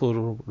 Hopefully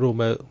we'll roll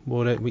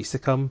more out in weeks to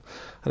come,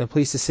 and I'm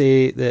pleased to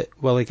say that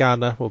Willie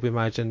Garner will be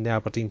managing the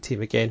Aberdeen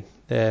team again,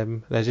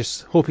 and I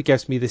just hope he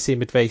gives me the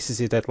same advice as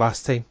he did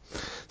last time,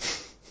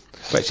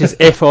 which is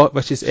F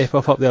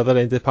off up the other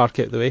end of the park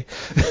out the way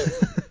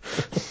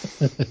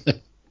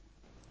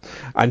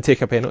and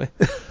take a penalty.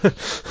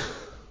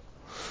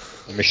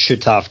 And we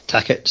should have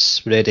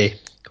tickets ready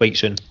quite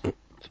soon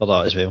for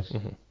that as well.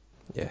 Mm-hmm.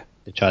 Yeah.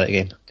 The charity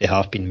game, they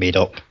have been made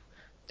up.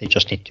 They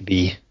just need to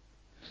be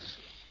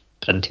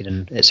printed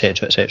and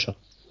etc. etc.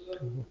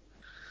 Mm-hmm.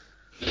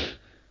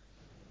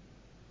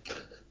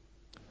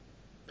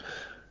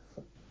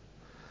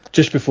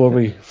 Just before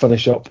we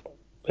finish up,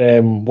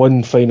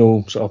 one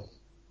final sort of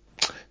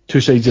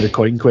 2 sides of the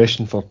coin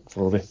question for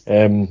Robbie.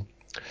 I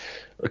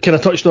kind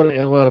of touched on it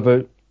earlier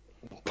about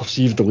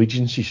perceived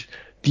allegiances.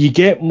 Do you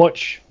get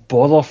much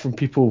bother from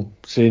people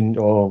saying,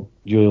 "Oh,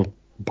 you're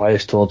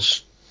biased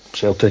towards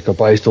Celtic or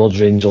biased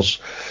towards Rangers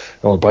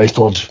or biased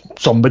towards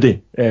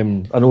somebody"? I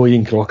know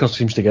Ian Crocker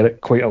seems to get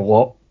it quite a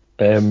lot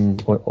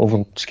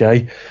over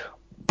Sky,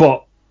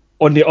 but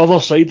on the other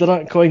side of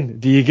that coin,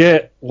 do you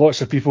get lots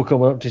of people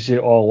coming up to say,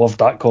 "Oh, I love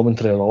that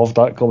commentary," or "I love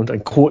that commentary,"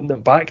 and quoting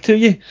it back to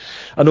you?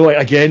 I know,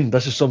 again,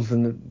 this is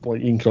something that,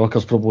 like, Ian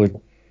Crocker's probably,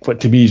 what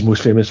to me, he's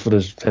most famous for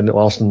his Henrik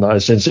Larsson, that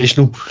is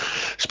sensational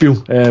spiel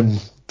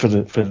for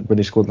when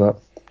he scored that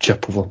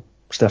chip over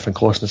Stefan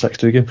Klos in the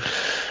 6-2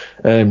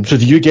 game. So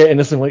do you get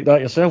anything like that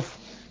yourself?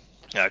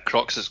 Yeah,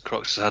 Crocs has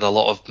had a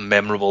lot of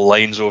memorable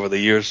lines over the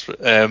years.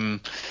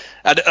 And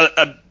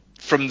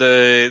from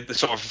the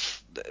sort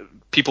of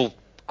people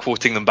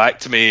quoting them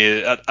back to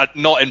me,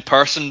 not in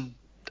person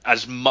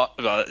as much.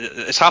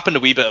 It's happened a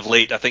wee bit of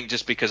late, I think,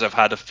 just because I've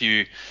had a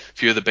few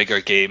of the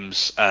bigger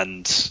games,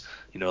 and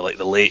like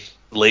the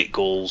late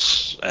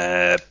goals,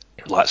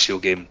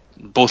 Lazio game,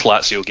 both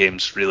Lazio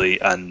games really,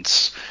 and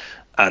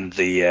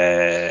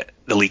the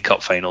League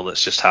Cup final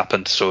that's just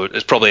happened. So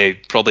it's probably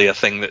a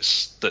thing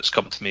that's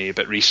come to me a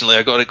bit recently.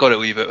 I got it a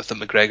wee bit with the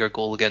McGregor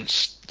goal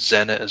against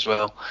Zenit as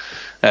well.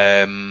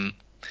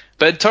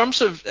 But in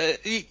terms of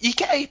you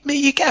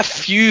get a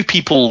few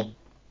people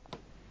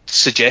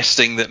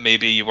suggesting that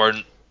maybe you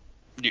weren't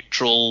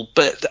neutral,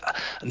 but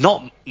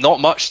not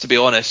much, to be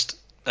honest.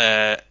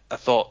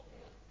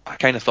 I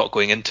kind of thought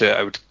going into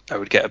it I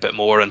would get a bit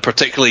more, and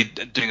particularly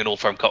doing an Old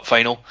Firm Cup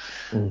final.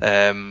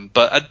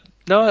 But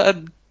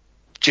I'm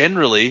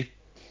generally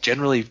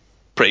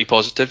pretty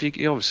positive.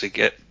 You obviously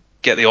get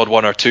the odd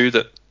one or two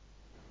that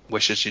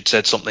wishes you'd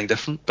said something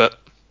different, but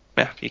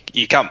yeah,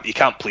 you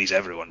can't please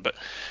everyone. But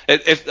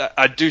if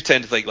I do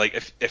tend to think, like,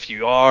 if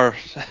you are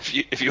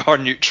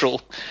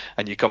neutral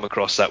and you come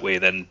across that way,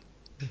 then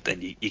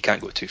you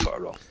can't go too far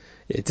wrong.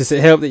 Yeah, does it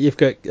help that you've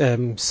got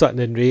Sutton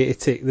and Ray to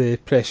take the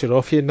pressure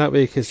off you in that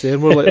way, because they're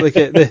more likely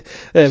to get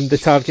the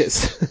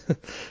targets?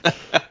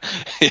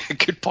 Yeah,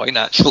 good point,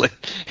 actually.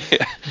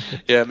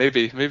 Yeah,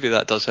 maybe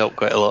that does help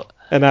quite a lot.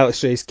 And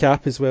Alex Ray's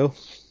cap as well.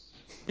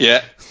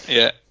 Yeah.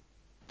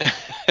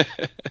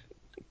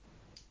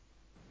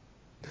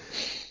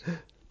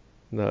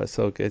 No, it's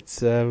all good.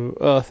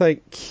 Well, I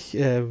think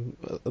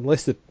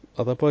unless the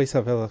other boys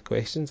have other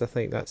questions, I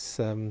think that's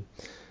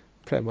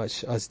pretty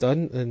much us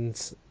done.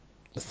 And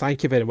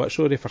thank you very much,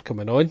 Rory, for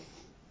coming on.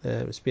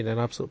 It's been an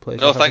absolute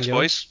pleasure. No, thanks,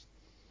 boys.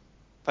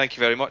 Thank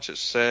you very much.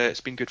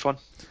 It's been good fun.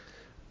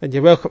 And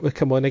you're welcome to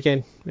come on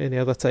again any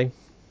other time.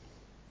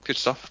 Good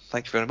stuff.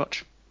 Thank you very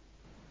much.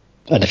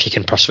 And if you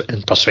can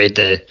persuade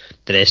the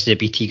rest of the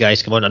BT guys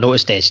to come on. I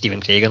noticed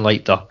Stephen Cragen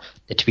liked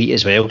the tweet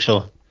as well,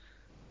 so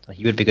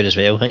he would be good as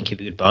well. I think he'd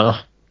be good banner.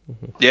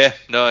 Yeah,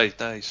 no,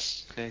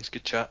 he's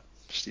good chat,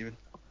 Stephen.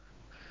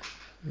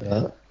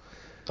 Yeah.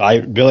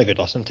 Really good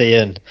listening to you,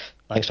 and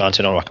thanks for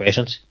answering all our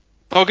questions.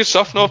 Oh, good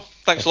stuff. No,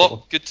 thanks a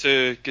lot. Good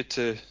to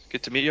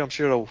meet you. I'm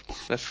sure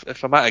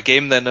if I'm at a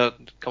game, then I'll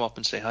come up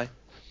and say hi.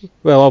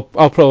 Well,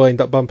 I'll probably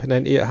end up bumping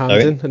into you at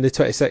Hampden on the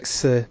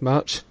 26th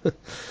March.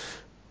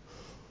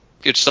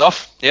 Good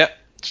stuff. Yeah,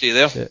 see you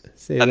there. Yeah,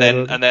 see you and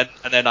there,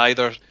 then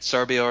either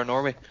Serbia or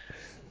Norway.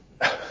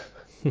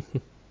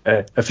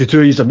 If the two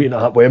of you are meeting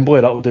at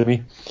Wembley, that'll do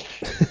me.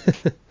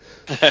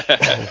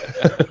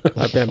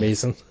 That'd be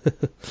amazing.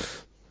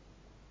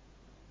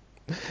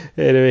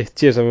 Anyway,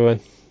 cheers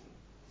everyone.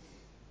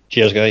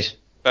 Cheers, guys.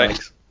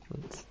 Thanks.